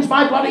the audience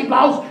my bloody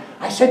blouse.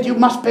 I said, you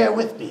must bear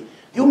with me.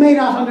 You may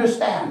not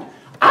understand.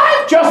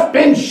 I've just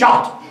been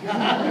shot.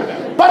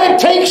 But it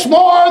takes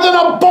more than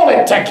a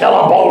bullet to kill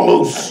a bull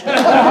moose.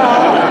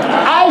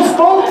 I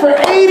spoke for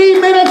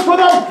 80 minutes with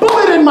a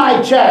bullet in my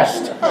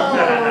chest.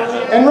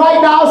 And right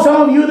now,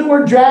 some of you that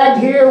were dragged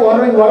here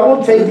wondering what it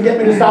will take to get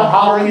me to stop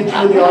hollering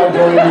at you in the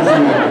auditorium this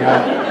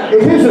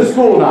evening. It is a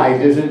school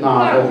night, is it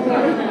not?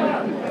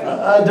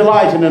 A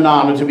delight and an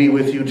honor to be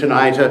with you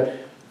tonight.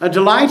 A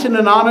delight and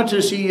an honor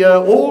to see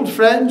old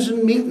friends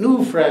and meet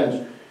new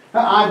friends.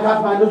 I've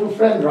got my little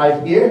friend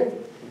right here.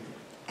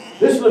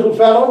 This little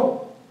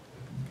fellow,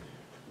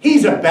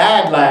 he's a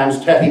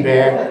Badlands teddy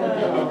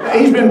bear.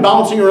 He's been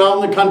bouncing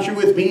around the country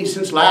with me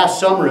since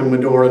last summer in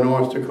Medora,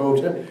 North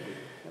Dakota.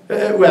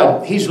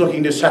 Well, he's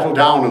looking to settle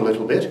down a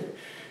little bit.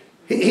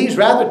 He's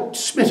rather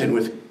smitten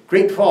with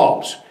Great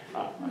Falls.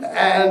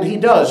 And he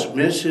does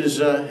miss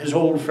his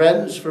old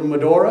friends from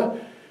Medora.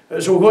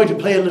 So we're going to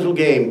play a little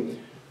game.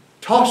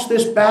 Toss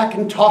this back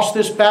and toss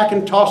this back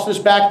and toss this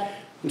back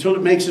until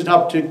it makes it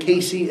up to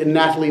Casey and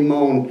Natalie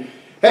Moan.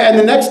 And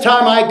the next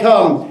time I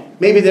come,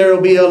 maybe there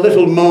will be a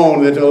little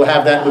moan that will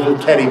have that little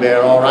teddy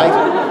bear, all right?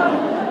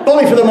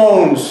 Bully for the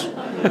moans.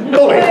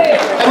 Bully.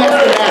 And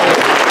that's the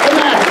Natalie. The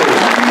Natalie.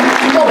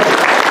 Bully.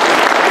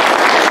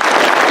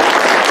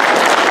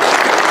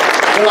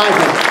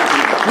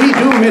 Well, we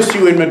do miss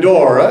you in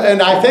Medora, and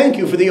I thank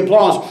you for the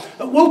applause.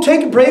 We'll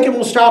take a break and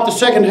we'll start the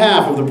second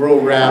half of the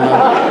program.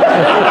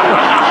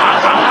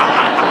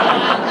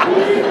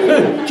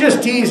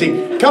 Just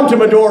teasing. Come to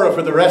Medora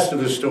for the rest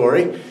of the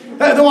story.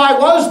 Though I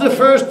was the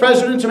first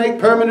president to make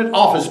permanent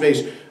office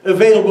space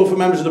available for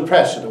members of the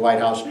press at the White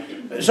House.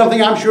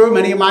 Something I'm sure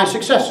many of my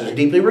successors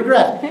deeply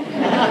regret.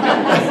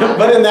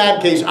 But in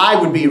that case, I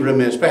would be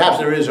remiss. Perhaps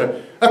there is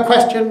a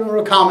question or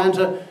a comment.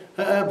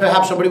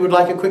 Perhaps somebody would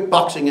like a quick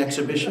boxing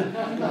exhibition.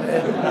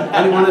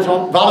 Anyone at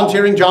all?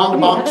 Volunteering John to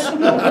box?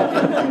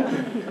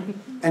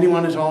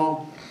 Anyone at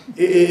all?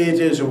 It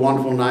is a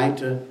wonderful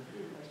night.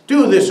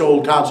 Do this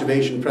old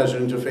conservation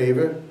president a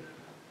favor.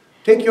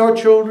 Take your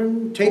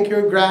children, take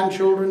your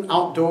grandchildren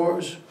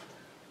outdoors.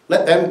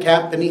 Let them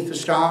camp beneath the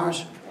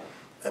stars.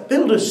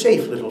 Build a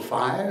safe little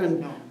fire,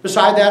 and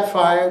beside that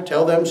fire,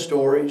 tell them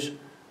stories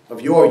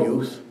of your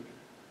youth.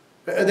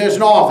 There's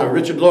an author,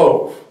 Richard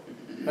Louv,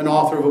 an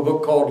author of a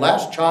book called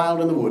Last Child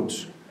in the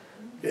Woods.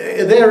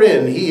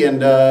 Therein, he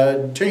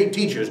and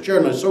teachers,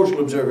 journalists, social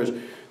observers,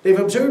 they've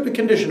observed a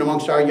condition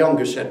amongst our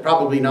younger set,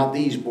 probably not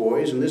these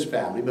boys and this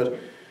family, but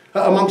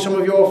among some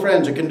of your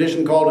friends a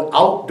condition called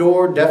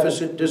outdoor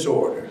deficit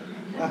disorder.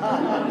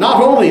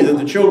 Not only that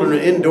the children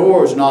are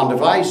indoors and on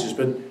devices,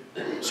 but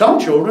some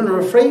children are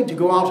afraid to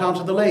go out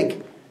onto the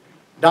lake,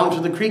 down to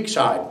the creek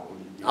side,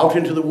 out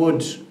into the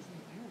woods.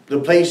 The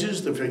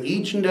places that for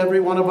each and every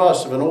one of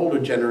us of an older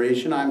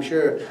generation, I'm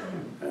sure,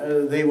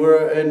 they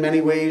were in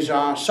many ways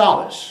our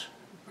solace,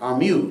 our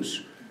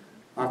muse,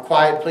 our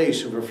quiet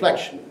place of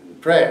reflection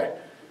and prayer,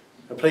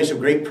 a place of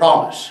great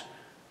promise,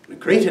 and a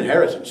great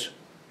inheritance.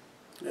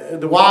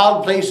 The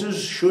wild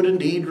places should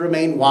indeed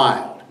remain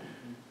wild,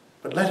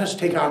 but let us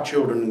take our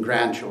children and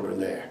grandchildren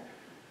there,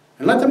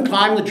 and let them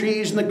climb the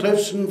trees and the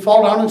cliffs and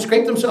fall down and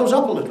scrape themselves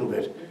up a little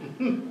bit.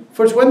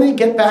 For it's when they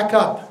get back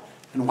up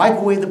and wipe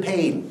away the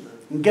pain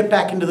and get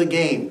back into the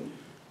game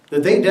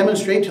that they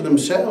demonstrate to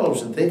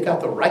themselves that they've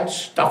got the right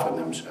stuff in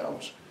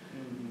themselves.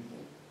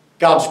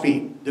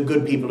 Godspeed, the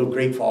good people of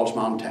Great Falls,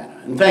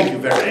 Montana. And thank you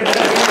very much.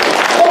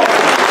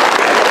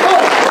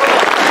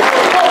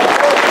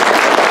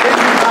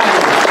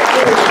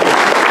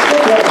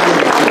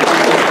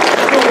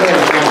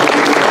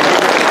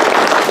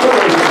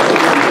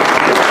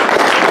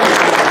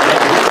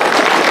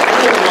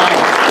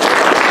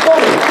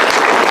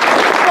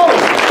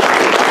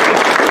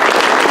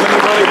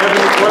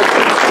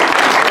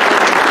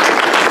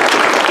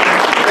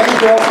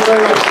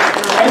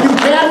 And you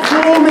can't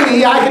fool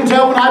me. I can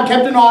tell when I've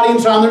kept an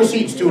audience on their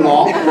seats too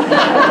long.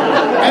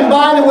 And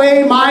by the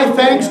way, my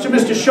thanks to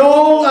Mr.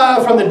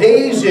 Scholl from the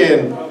Days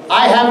Inn.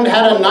 I haven't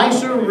had a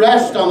nicer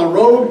rest on the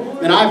road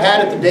than I've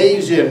had at the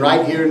Days Inn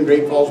right here in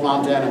Great Falls,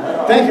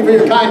 Montana. Thank you for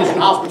your kindness and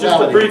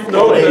hospitality. Just a brief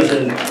note.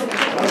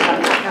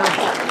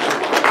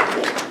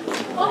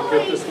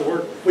 Get this to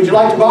work. Would you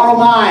like to borrow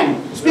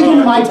mine? Speaking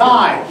of my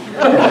tie.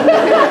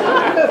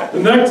 The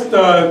next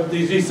the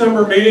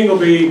December meeting will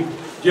be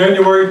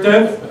January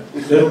 10th.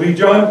 It'll be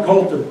John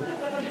Coulter.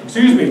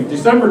 Excuse me,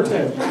 December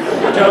 10th.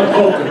 John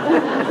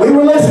Coulter. We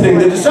were listening.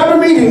 The December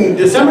meeting,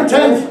 December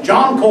 10th,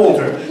 John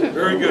Coulter.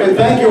 Very good. And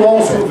thank you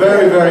all so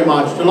very, very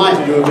much.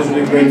 Delighted to have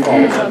visited Great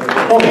Falls.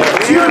 Okay,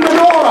 see you in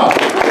Medora.